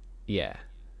thrashed. Yeah.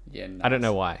 Yeah, I don't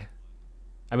know nice. why.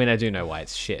 I mean, I do know why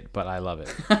it's shit, but I love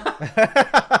it.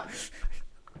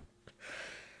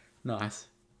 Nice.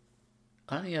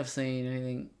 I don't think I've seen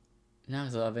anything. No,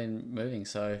 because I've been moving.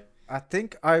 So I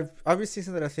think I've obviously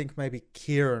something that I think maybe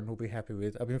Kieran will be happy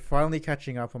with. I've been finally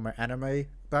catching up on my anime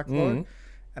backlog,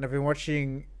 and I've been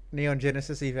watching Neon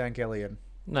Genesis Evangelion.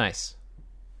 Nice.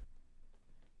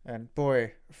 And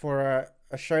boy, for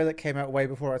a show that came out way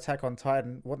before Attack on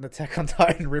Titan, what an Attack on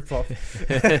Titan ripoff!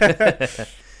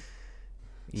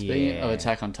 speaking Yeah. of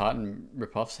Attack on Titan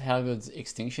ripoffs, how good's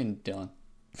Extinction doing?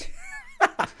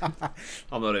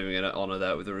 I'm not even going to honour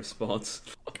that with a response.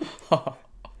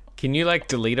 Can you like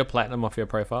delete a platinum off your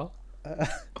profile?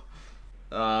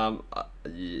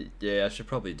 Yeah, I should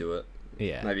probably do it.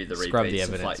 Yeah. Maybe the Scrub repeats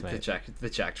the of like evidence, the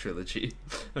Jack trilogy.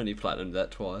 Only platinumed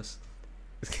that twice.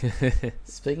 mate.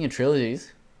 Speaking of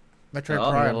trilogies, Metro Oh,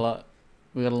 Prime.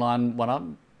 we got to line one up.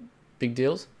 Big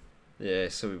deals. Yeah,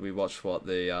 so we watched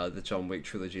the John Wick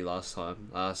trilogy last time.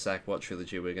 Zach, what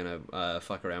trilogy we're gonna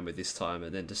fuck around with this time,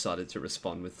 and then decided to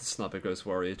respond with the Sniper Ghost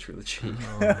Warrior trilogy.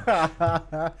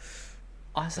 I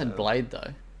said Blade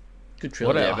though. Good What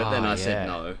trilogy. a- Yeah, but then I yeah. said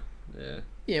no. Yeah,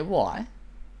 Yeah, why?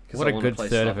 'Cause What I a wanna good play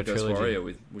third of a Sniper Ghost trilogy.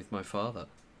 Warrior with my father,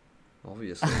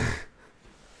 obviously.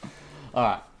 All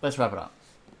right, let's wrap it up.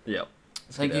 Yep.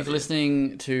 Thank you for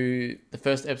listening to the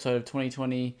first episode of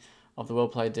 2020 of the Well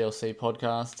Played DLC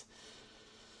podcast.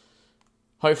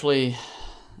 Hopefully,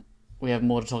 we have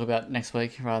more to talk about next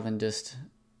week rather than just.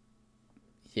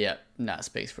 Yeah, it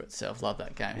speaks for itself. Love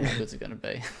that game. How good's it going to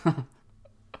be?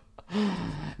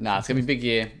 It's going to be a big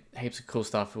year. Heaps of cool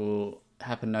stuff will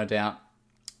happen, no doubt.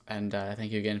 And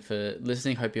thank you again for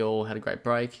listening. Hope you all had a great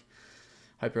break.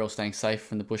 Hope you're all staying safe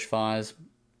from the bushfires.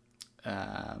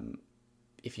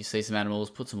 If you see some animals,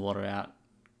 put some water out.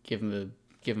 Give them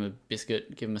a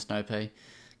biscuit. Give them a snow pea.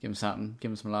 Give them something.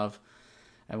 Give them some love.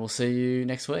 And we'll see you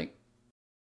next week.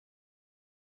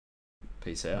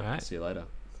 Peace out. Alright. See you later.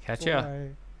 Catch ya. Bye.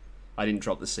 I didn't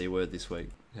drop the C word this week.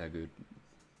 How good.